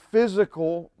is a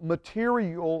physical,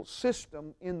 material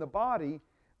system in the body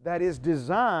that is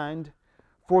designed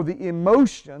for the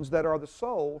emotions that are the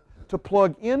soul to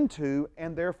plug into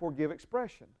and therefore give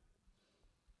expression.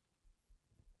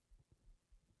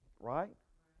 Right?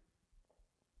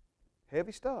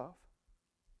 Heavy stuff.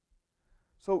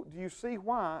 So do you see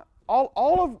why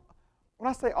when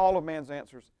I say all of man's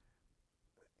answers,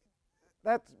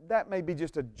 that may be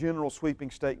just a general sweeping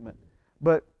statement,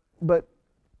 but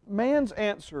man's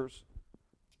answers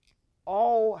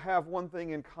all have one thing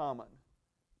in common.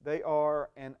 They are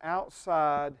an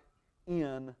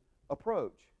outside-in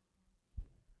approach.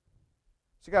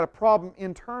 So you got a problem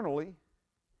internally,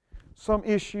 some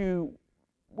issue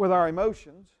with our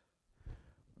emotions.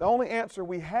 The only answer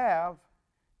we have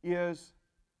is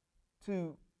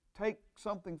to take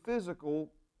something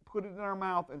physical, put it in our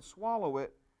mouth, and swallow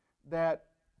it that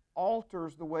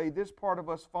alters the way this part of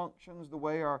us functions, the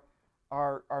way our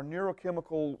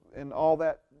neurochemical and all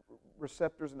that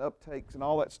receptors and uptakes and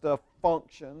all that stuff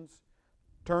functions,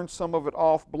 turns some of it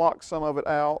off, blocks some of it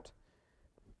out.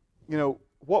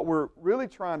 What we're really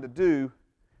trying to do,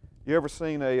 you ever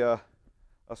seen a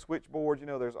switchboard?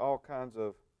 There's all kinds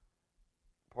of,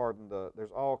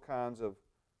 there's all kinds of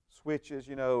switches,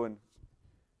 and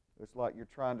it's like you're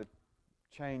trying to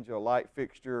change a light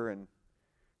fixture and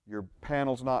your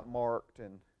panel's not marked,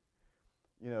 and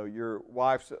your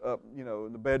wife's up,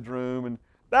 in the bedroom, and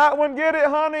that one, get it,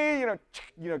 honey,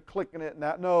 clicking it, and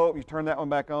that, no, you turn that one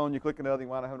back on, you click another, you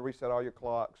want to have to reset all your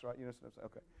clocks, right?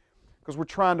 Okay. Because we're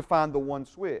trying to find the one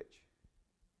switch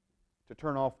to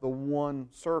turn off the one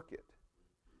circuit.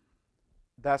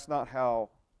 That's not how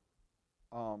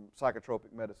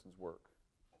psychotropic medicines work.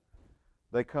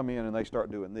 they come in and they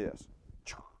start doing this.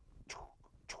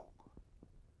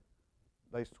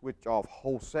 They switch off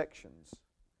whole sections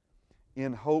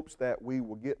in hopes that we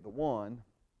will get the one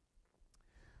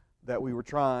that we were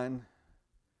trying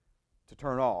to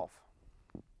turn off.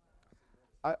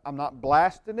 I'm not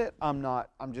blasting it. I'm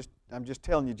just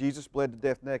telling you, Jesus bled to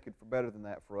death naked for better than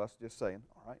that for us. Just saying.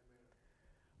 All right.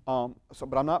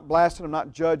 But I'm not blasting. I'm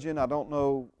not judging. I don't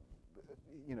know.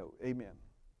 Amen.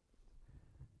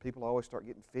 People always start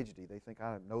getting fidgety. They think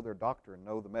I know their doctor and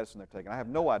know the medicine they're taking. I have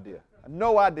no idea. I have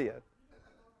no idea.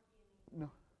 No.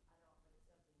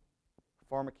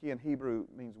 Pharmakia in Hebrew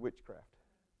means witchcraft.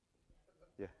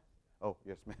 Yeah. Oh,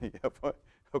 yes, ma'am. Yeah.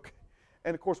 Okay.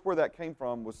 And of course, where that came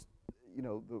from was,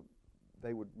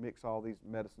 they would mix all these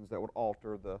medicines that would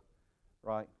alter the,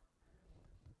 right?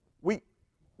 We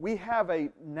have a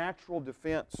natural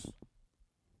defense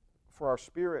for our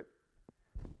spirit.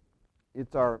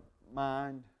 It's our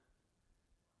mind.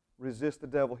 Resist the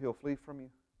devil, he'll flee from you.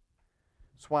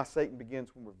 That's why Satan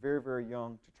begins when we're very, very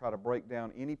young to try to break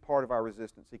down any part of our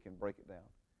resistance. He can break it down.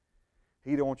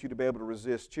 He don't want you to be able to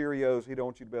resist Cheerios. He don't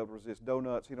want you to be able to resist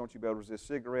donuts. He don't want you to be able to resist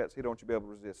cigarettes. He don't want you to be able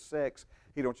to resist sex.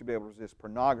 He don't want you to be able to resist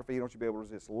pornography. He don't want you to be able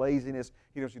to resist laziness.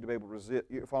 He don't want you to be able to resist,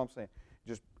 you know what I'm saying?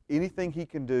 Just anything he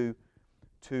can do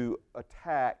to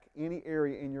attack any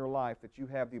area in your life that you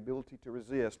have the ability to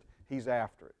resist, he's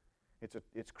after it.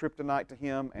 It's kryptonite to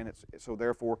him, and so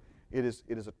therefore it is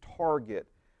a target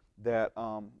that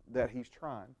he's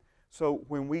trying. So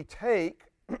when we take,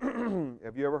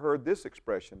 have you ever heard this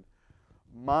expression?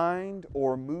 Mind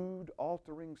or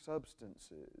mood-altering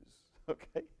substances.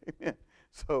 Okay, amen.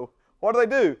 So what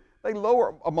do? They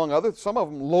lower, among others, some of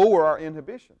them lower our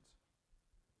inhibitions.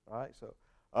 All right, so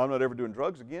I'm not ever doing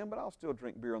drugs again, but I'll still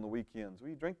drink beer on the weekends. Well,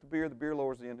 you drink the beer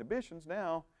lowers the inhibitions.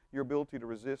 Now your ability to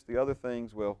resist the other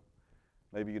things, well,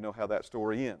 maybe you know how that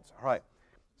story ends. All right,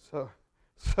 so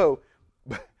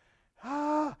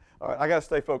all right, I got to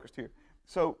stay focused here.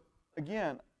 So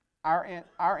again, our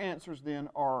answers then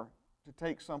are to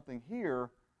take something here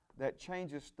that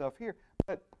changes stuff here,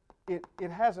 but it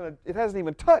hasn't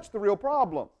even touched the real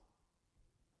problem.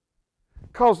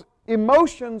 Because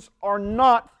emotions are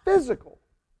not physical.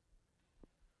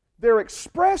 They're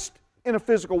expressed in a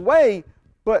physical way,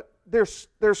 but there's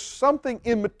something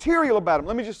immaterial about them.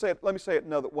 Let me say it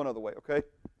one other way, okay?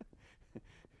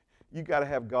 You got to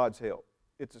have God's help.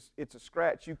 It's a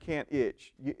scratch you can't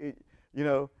itch.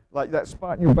 Like that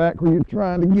spot in your back where you're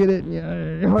trying to get it.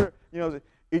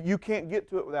 You can't get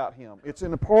to it without Him. It's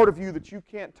in a part of you that you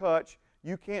can't touch,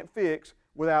 you can't fix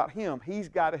without Him. He's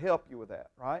got to help you with that,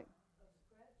 right?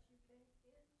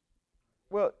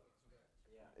 Well,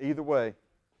 either way,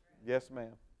 yes,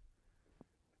 ma'am.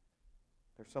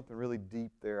 There's something really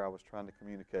deep there I was trying to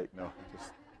communicate. No,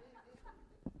 just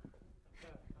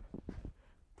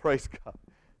praise God.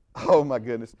 Oh my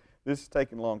goodness, this is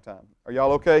taking a long time. Are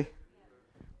y'all okay?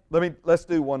 Let's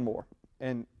do one more.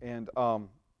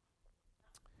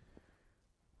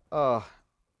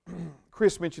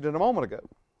 Chris mentioned it a moment ago.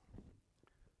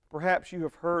 Perhaps you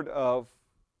have heard of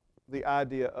the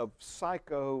idea of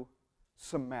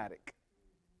psychosomatic.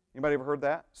 Anybody ever heard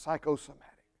that?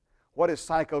 Psychosomatic. What is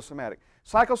psychosomatic?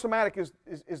 Psychosomatic is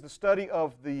the study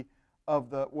of the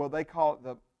they call it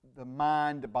the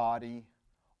mind body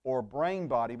or brain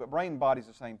body, but brain body is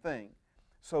the same thing.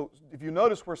 So if you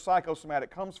notice where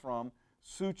psychosomatic comes from,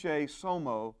 suche,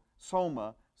 soma,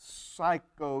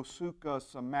 psycho, sukha,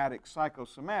 somatic,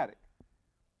 psychosomatic.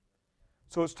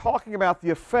 So it's talking about the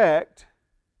effect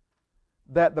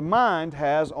that the mind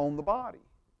has on the body.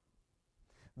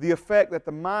 The effect that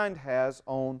the mind has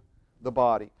on the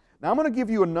body. Now I'm going to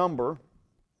give you a number,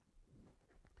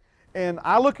 and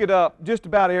I look it up just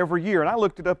about every year, and I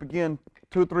looked it up again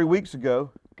 2 or 3 weeks ago.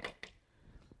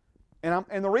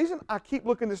 And the reason I keep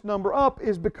looking this number up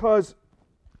is because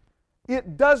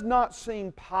it does not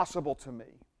seem possible to me.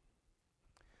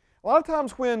 A lot of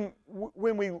times when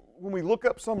we look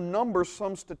up some number,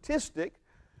 some statistic,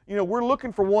 we're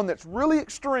looking for one that's really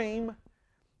extreme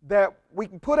that we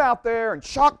can put out there and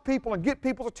shock people and get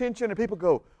people's attention, and people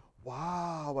go,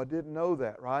 wow, I didn't know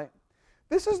that, right?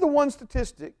 This is the one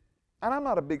statistic, and I'm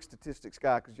not a big statistics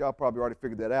guy because y'all probably already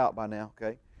figured that out by now,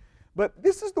 okay? But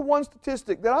this is the one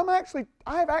statistic that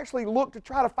I have actually looked to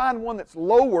try to find one that's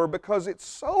lower because it's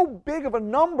so big of a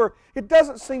number, it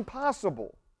doesn't seem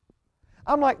possible.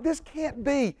 I'm like, this can't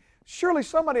be. Surely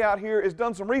somebody out here has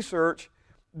done some research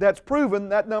that's proven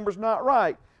that number's not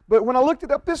right. But when I looked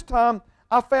it up this time,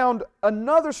 I found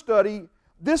another study.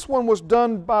 This one was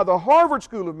done by the Harvard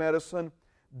School of Medicine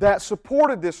that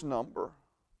supported this number,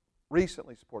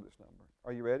 recently supported this number.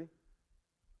 Are you ready?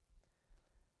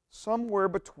 somewhere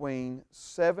between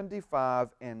 75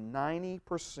 and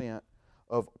 90%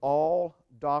 of all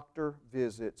doctor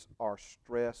visits are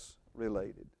stress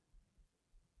related.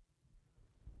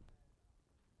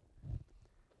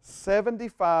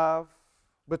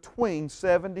 between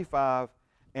 75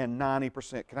 and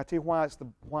 90%. Can I tell you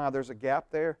why there's a gap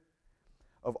there?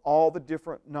 Of all the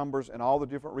different numbers and all the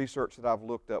different research that I've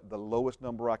looked up, the lowest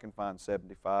number I can find is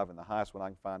 75, and the highest one I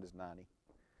can find is 90.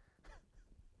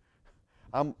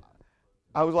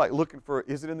 I was like looking for,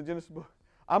 is it in the Genesis book?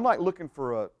 I'm like looking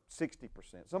for a 60%.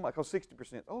 Something like,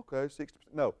 60%. Okay, 60%.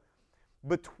 No.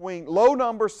 Between low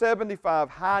number 75,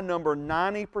 high number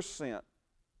 90%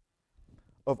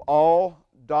 of all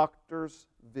doctors'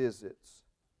 visits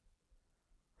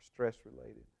are stress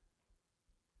related.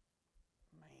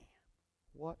 Man,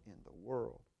 what in the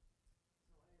world?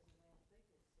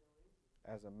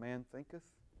 As a man thinketh,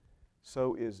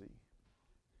 so is he.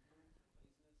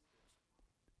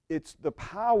 It's the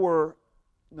power,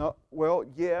 no, well,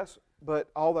 yes, but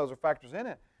all those are factors in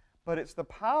it. But it's the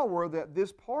power that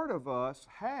this part of us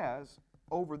has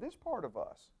over this part of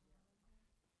us.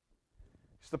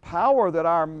 It's the power that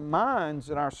our minds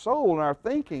and our soul and our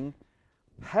thinking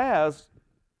has,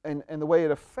 and the way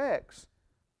it affects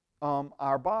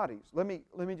our bodies. Let me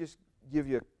just give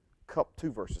you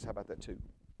two verses. How about that too?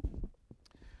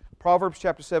 Proverbs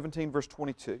chapter 17, verse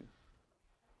 22.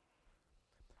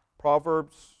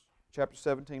 Proverbs chapter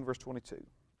 17, verse 22.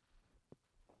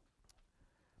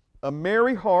 A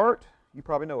merry heart, you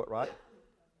probably know it, right?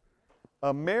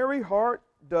 A merry heart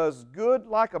does good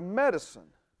like a medicine,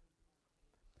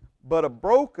 but a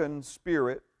broken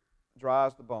spirit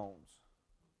dries the bones.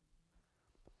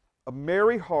 A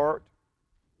merry heart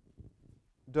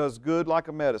does good like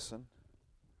a medicine,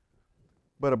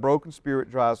 but a broken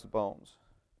spirit dries the bones.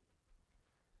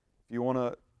 If you want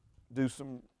to do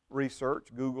some research,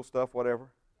 Google stuff,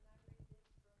 whatever,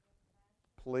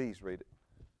 please read it.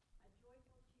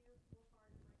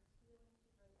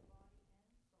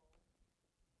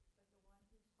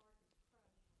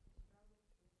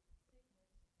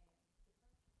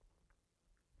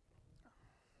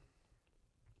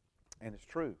 And it's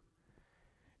true.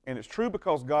 And it's true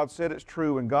because God said it's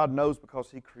true, and God knows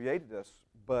because He created us.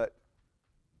 But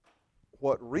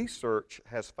what research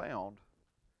has found,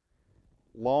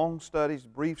 long studies,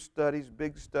 brief studies,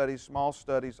 big studies, small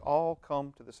studies, all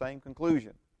come to the same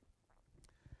conclusion.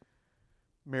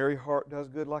 Merry heart does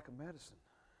good like a medicine.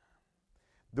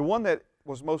 The one that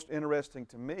was most interesting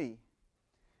to me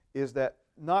is that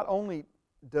not only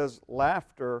does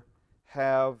laughter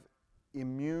have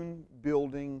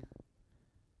immune-building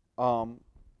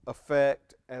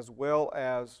effect as well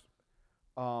as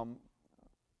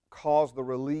cause the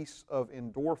release of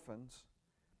endorphins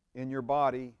in your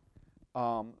body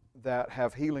that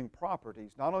have healing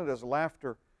properties. Not only does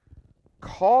laughter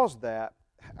cause that,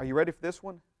 are you ready for this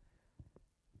one?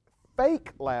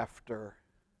 Fake laughter.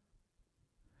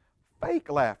 Fake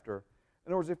laughter.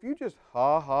 In other words, if you just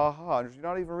ha, ha, ha, you're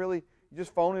not even really, you're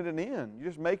just phoning it in. You're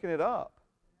just making it up.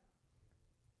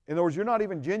 In other words, you're not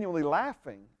even genuinely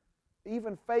laughing.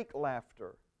 Even fake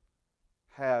laughter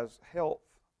has health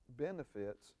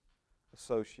benefits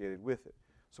associated with it.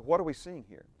 So what are we seeing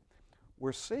here?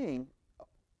 We're seeing,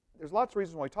 there's lots of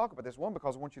reasons why we talk about this. One,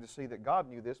 because I want you to see that God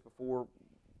knew this before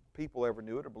people ever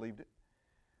knew it or believed it.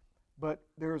 But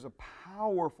there's a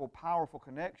powerful, powerful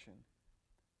connection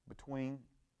between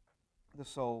the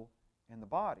soul and the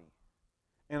body.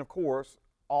 And of course,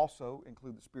 also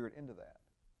include the spirit into that.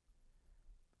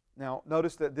 Now,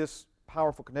 notice that this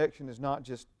powerful connection is not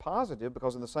just positive,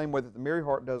 because in the same way that the merry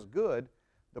heart does good,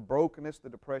 the brokenness, the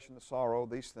depression, the sorrow,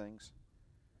 these things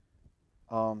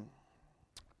are,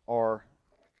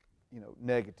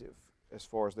 negative as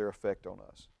far as their effect on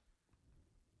us.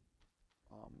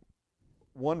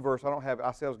 One verse, I said I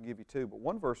was going to give you two, but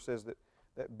one verse says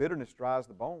that bitterness dries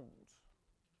the bones.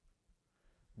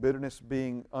 Bitterness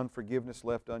being unforgiveness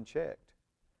left unchecked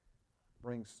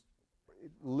brings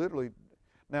literally.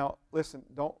 Now, listen,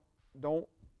 don't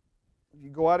you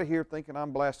go out of here thinking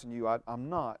I'm blasting you. I'm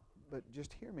not, but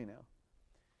just hear me now.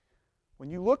 When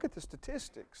you look at the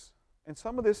statistics, and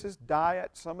some of this is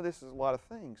diet, some of this is a lot of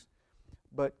things,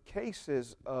 but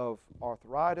cases of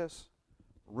arthritis,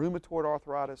 rheumatoid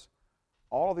arthritis,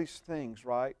 all of these things,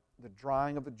 right? The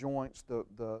drying of the joints,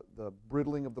 the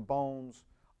brittling of the bones,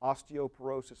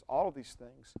 osteoporosis, all of these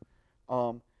things,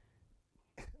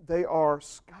 they are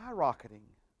skyrocketing,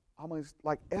 almost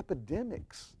like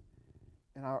epidemics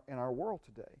in our world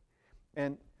today.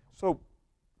 And so,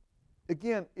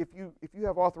 again, if you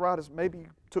have arthritis, maybe you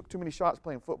took too many shots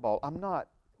playing football. I'm not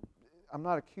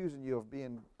accusing you of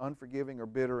being unforgiving or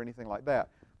bitter or anything like that.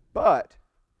 But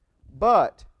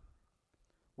But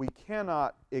we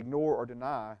cannot ignore or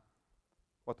deny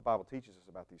what the Bible teaches us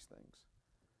about these things.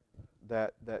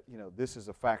 That this is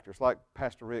a factor. It's like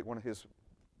Pastor Rick, one of his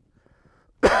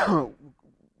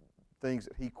things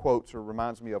that he quotes or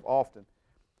reminds me of often.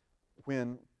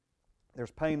 When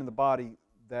there's pain in the body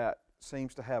that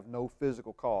seems to have no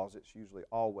physical cause, it's usually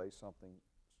always something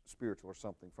spiritual or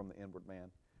something from the inward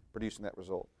man producing that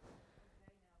result.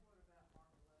 Okay, now what about Mark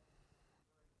 11,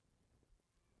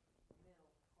 middle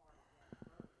part of that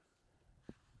verse?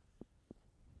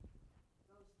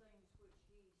 Those things which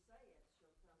he saith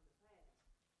shall come to pass.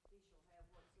 He shall have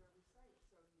whatsoever he saith.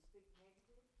 So you speak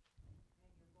negative,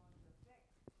 and you're going to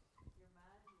affect your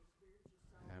mind, your spirit, your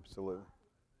soul, Absolutely. your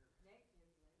body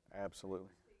negatively.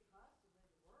 Absolutely. Speak positively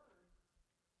the word,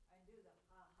 and do the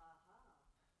ha ha ha,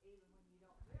 even when you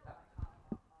don't feel like ha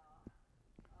ha ha.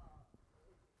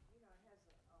 It has a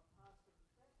positive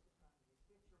effect upon you.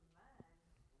 Get your mind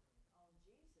on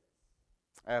Jesus.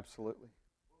 Absolutely.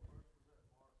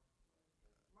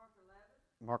 Mark 11.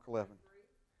 Mark 11. 3.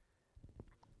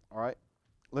 All right.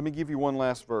 Let me give you one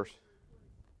last verse.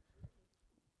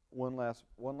 One last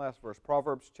verse.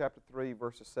 Proverbs chapter 3,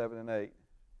 verses 7 and 8. It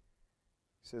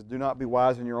says, "Do not be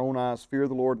wise in your own eyes. Fear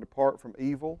the Lord and depart from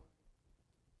evil."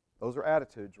 Those are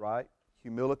attitudes, right?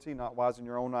 Humility, not wise in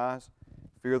your own eyes.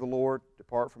 Fear the Lord,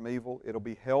 depart from evil. It'll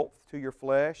be health to your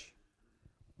flesh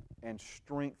and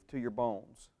strength to your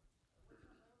bones.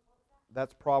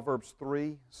 That's Proverbs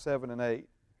 3, 7, and 8.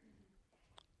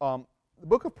 The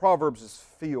book of Proverbs is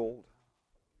filled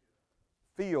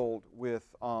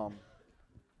with, I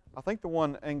think the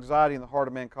one, anxiety in the heart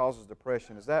of man causes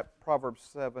depression. Is that Proverbs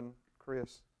 7,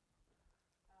 Chris?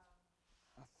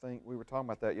 I think we were talking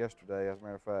about that yesterday, as a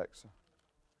matter of fact. So,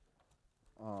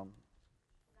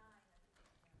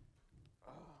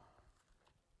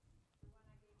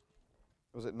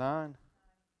 was it 9?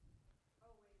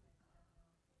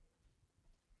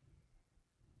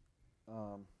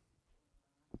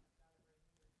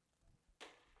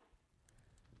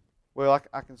 Well,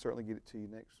 I can certainly get it to you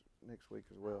next week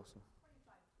as well. So.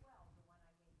 25:12, the one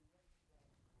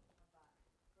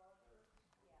I gave you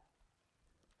yesterday about Proverbs. Yeah.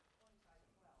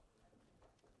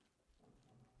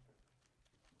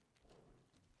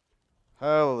 25:12.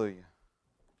 Hallelujah.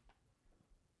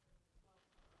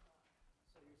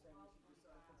 So you're saying we should just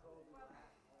uncontrollably laugh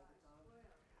all the time?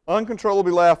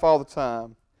 Uncontrollably laugh all the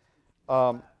time.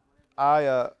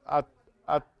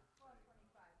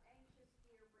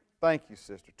 Thank you,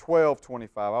 sister.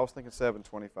 12:25. I was thinking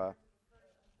 7:25.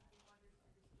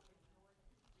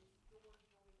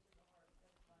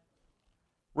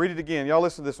 Read it again. Y'all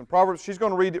listen to this one. Proverbs. She's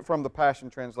going to read it from the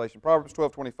Passion Translation. Proverbs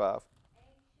 12:25.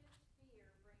 Anxious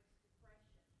fear brings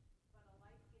depression, but a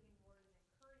life-giving word of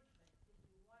encouragement can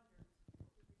do wonders to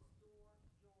restore joy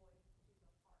to the heart.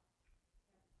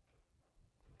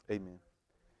 Amen.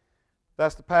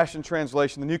 That's the Passion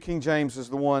Translation. The New King James is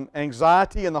the one.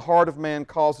 Anxiety in the heart of man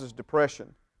causes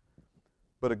depression,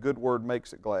 but a good word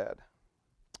makes it glad.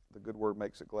 The good word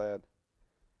makes it glad.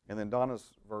 And then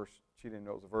Donna's verse, she didn't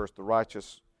know it was a verse, the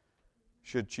righteous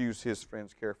should choose his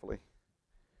friends carefully,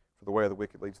 for the way of the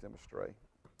wicked leads them astray.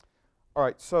 All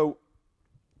right, so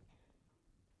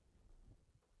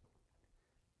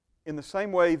in the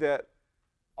same way that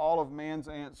all of man's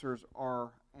answers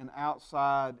are an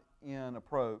outside-in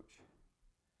approach,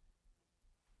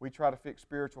 we try to fix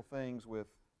spiritual things with,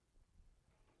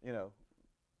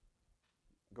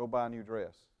 go buy a new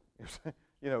dress. It's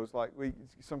like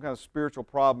some kind of spiritual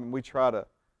problem. We try to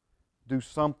do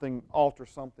something, alter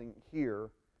something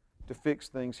here to fix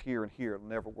things here and here. It'll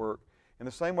never work. In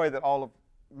the same way that all of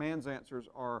man's answers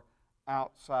are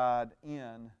outside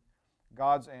in,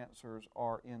 God's answers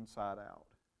are inside out.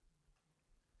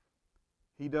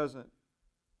 He doesn't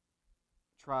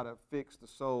try to fix the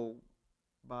soul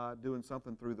by doing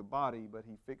something through the body, but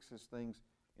he fixes things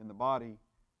in the body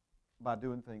by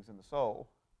doing things in the soul.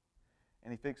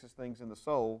 And he fixes things in the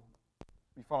soul.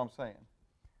 You follow what I'm saying?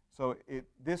 So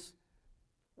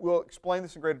we'll explain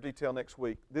this in greater detail next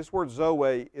week. This word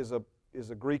Zoe is a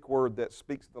Greek word that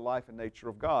speaks of the life and nature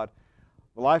of God.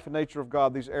 The life and nature of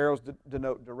God, these arrows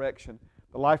denote direction.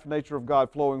 The life and nature of God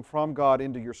flowing from God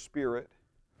into your spirit,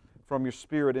 from your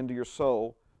spirit into your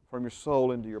soul, from your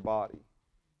soul into your body,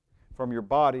 from your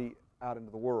body out into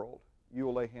the world. You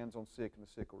will lay hands on sick and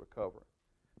the sick will recover.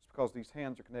 It's because these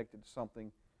hands are connected to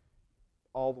something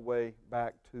all the way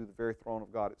back to the very throne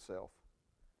of God itself.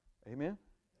 Amen?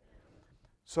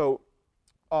 So,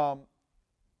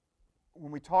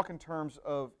 when we talk in terms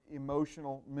of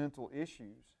emotional, mental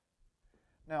issues,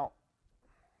 now,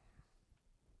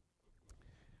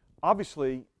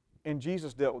 obviously, and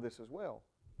Jesus dealt with this as well,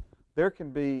 there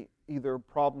can be either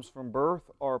problems from birth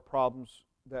or problems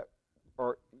that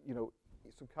are,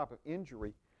 some type of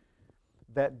injury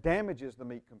that damages the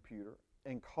meat computer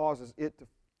and causes it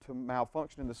to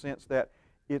malfunction in the sense that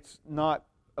it's not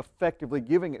effectively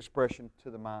giving expression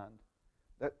to the mind.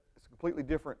 That's a completely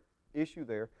different issue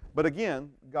there. But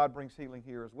again, God brings healing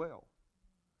here as well.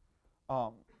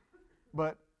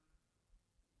 But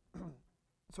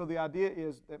so the idea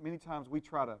is that many times we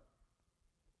try to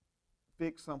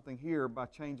fix something here by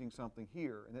changing something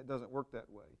here, and it doesn't work that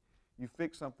way. You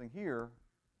fix something here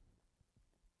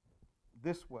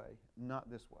this way, not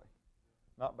this way,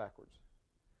 not backwards.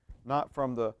 Not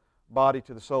from the body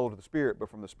to the soul to the spirit, but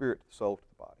from the spirit to the soul to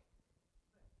the body.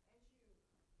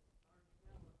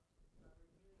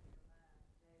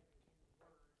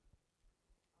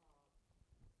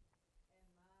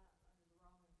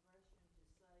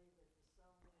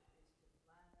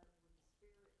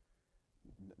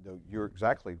 No, you're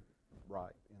exactly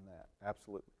right in that.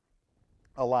 Absolutely.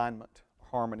 Alignment,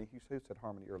 harmony. You said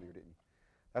harmony earlier, didn't you?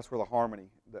 That's where the harmony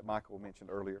that Michael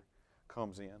mentioned earlier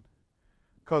comes in.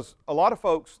 Because a lot of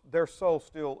folks, their soul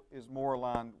still is more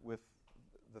aligned with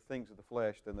the things of the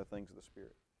flesh than the things of the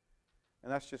spirit.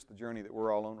 And that's just the journey that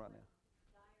we're all on right now.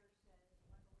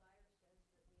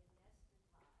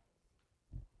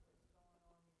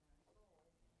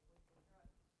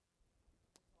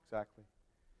 Exactly.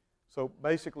 So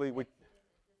basically, we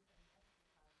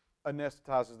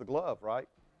anesthetizes the glove, right?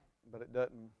 But it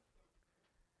doesn't.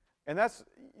 And that's,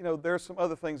 there's some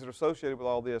other things that are associated with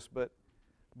all this, but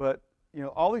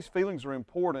all these feelings are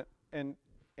important, and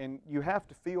you have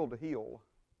to feel to heal.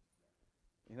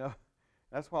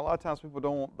 That's why a lot of times people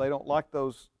don't like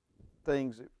those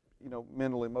things,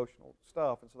 mental, emotional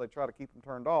stuff, and so they try to keep them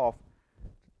turned off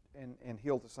and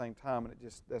heal at the same time, and it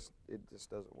just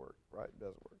doesn't work, right? It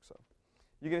doesn't work. So,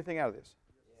 you get anything out of this?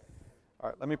 All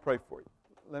right, let me pray for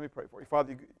you.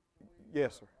 Father,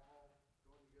 yes, sir.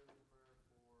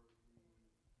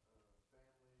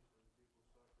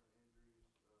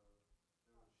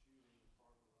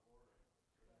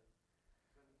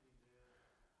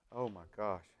 Oh my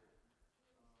gosh.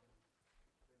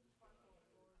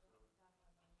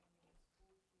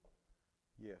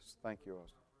 Yes, thank you,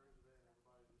 Austin.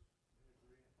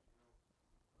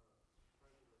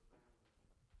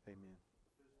 Amen.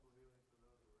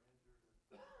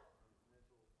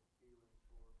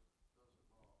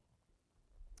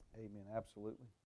 Amen, absolutely.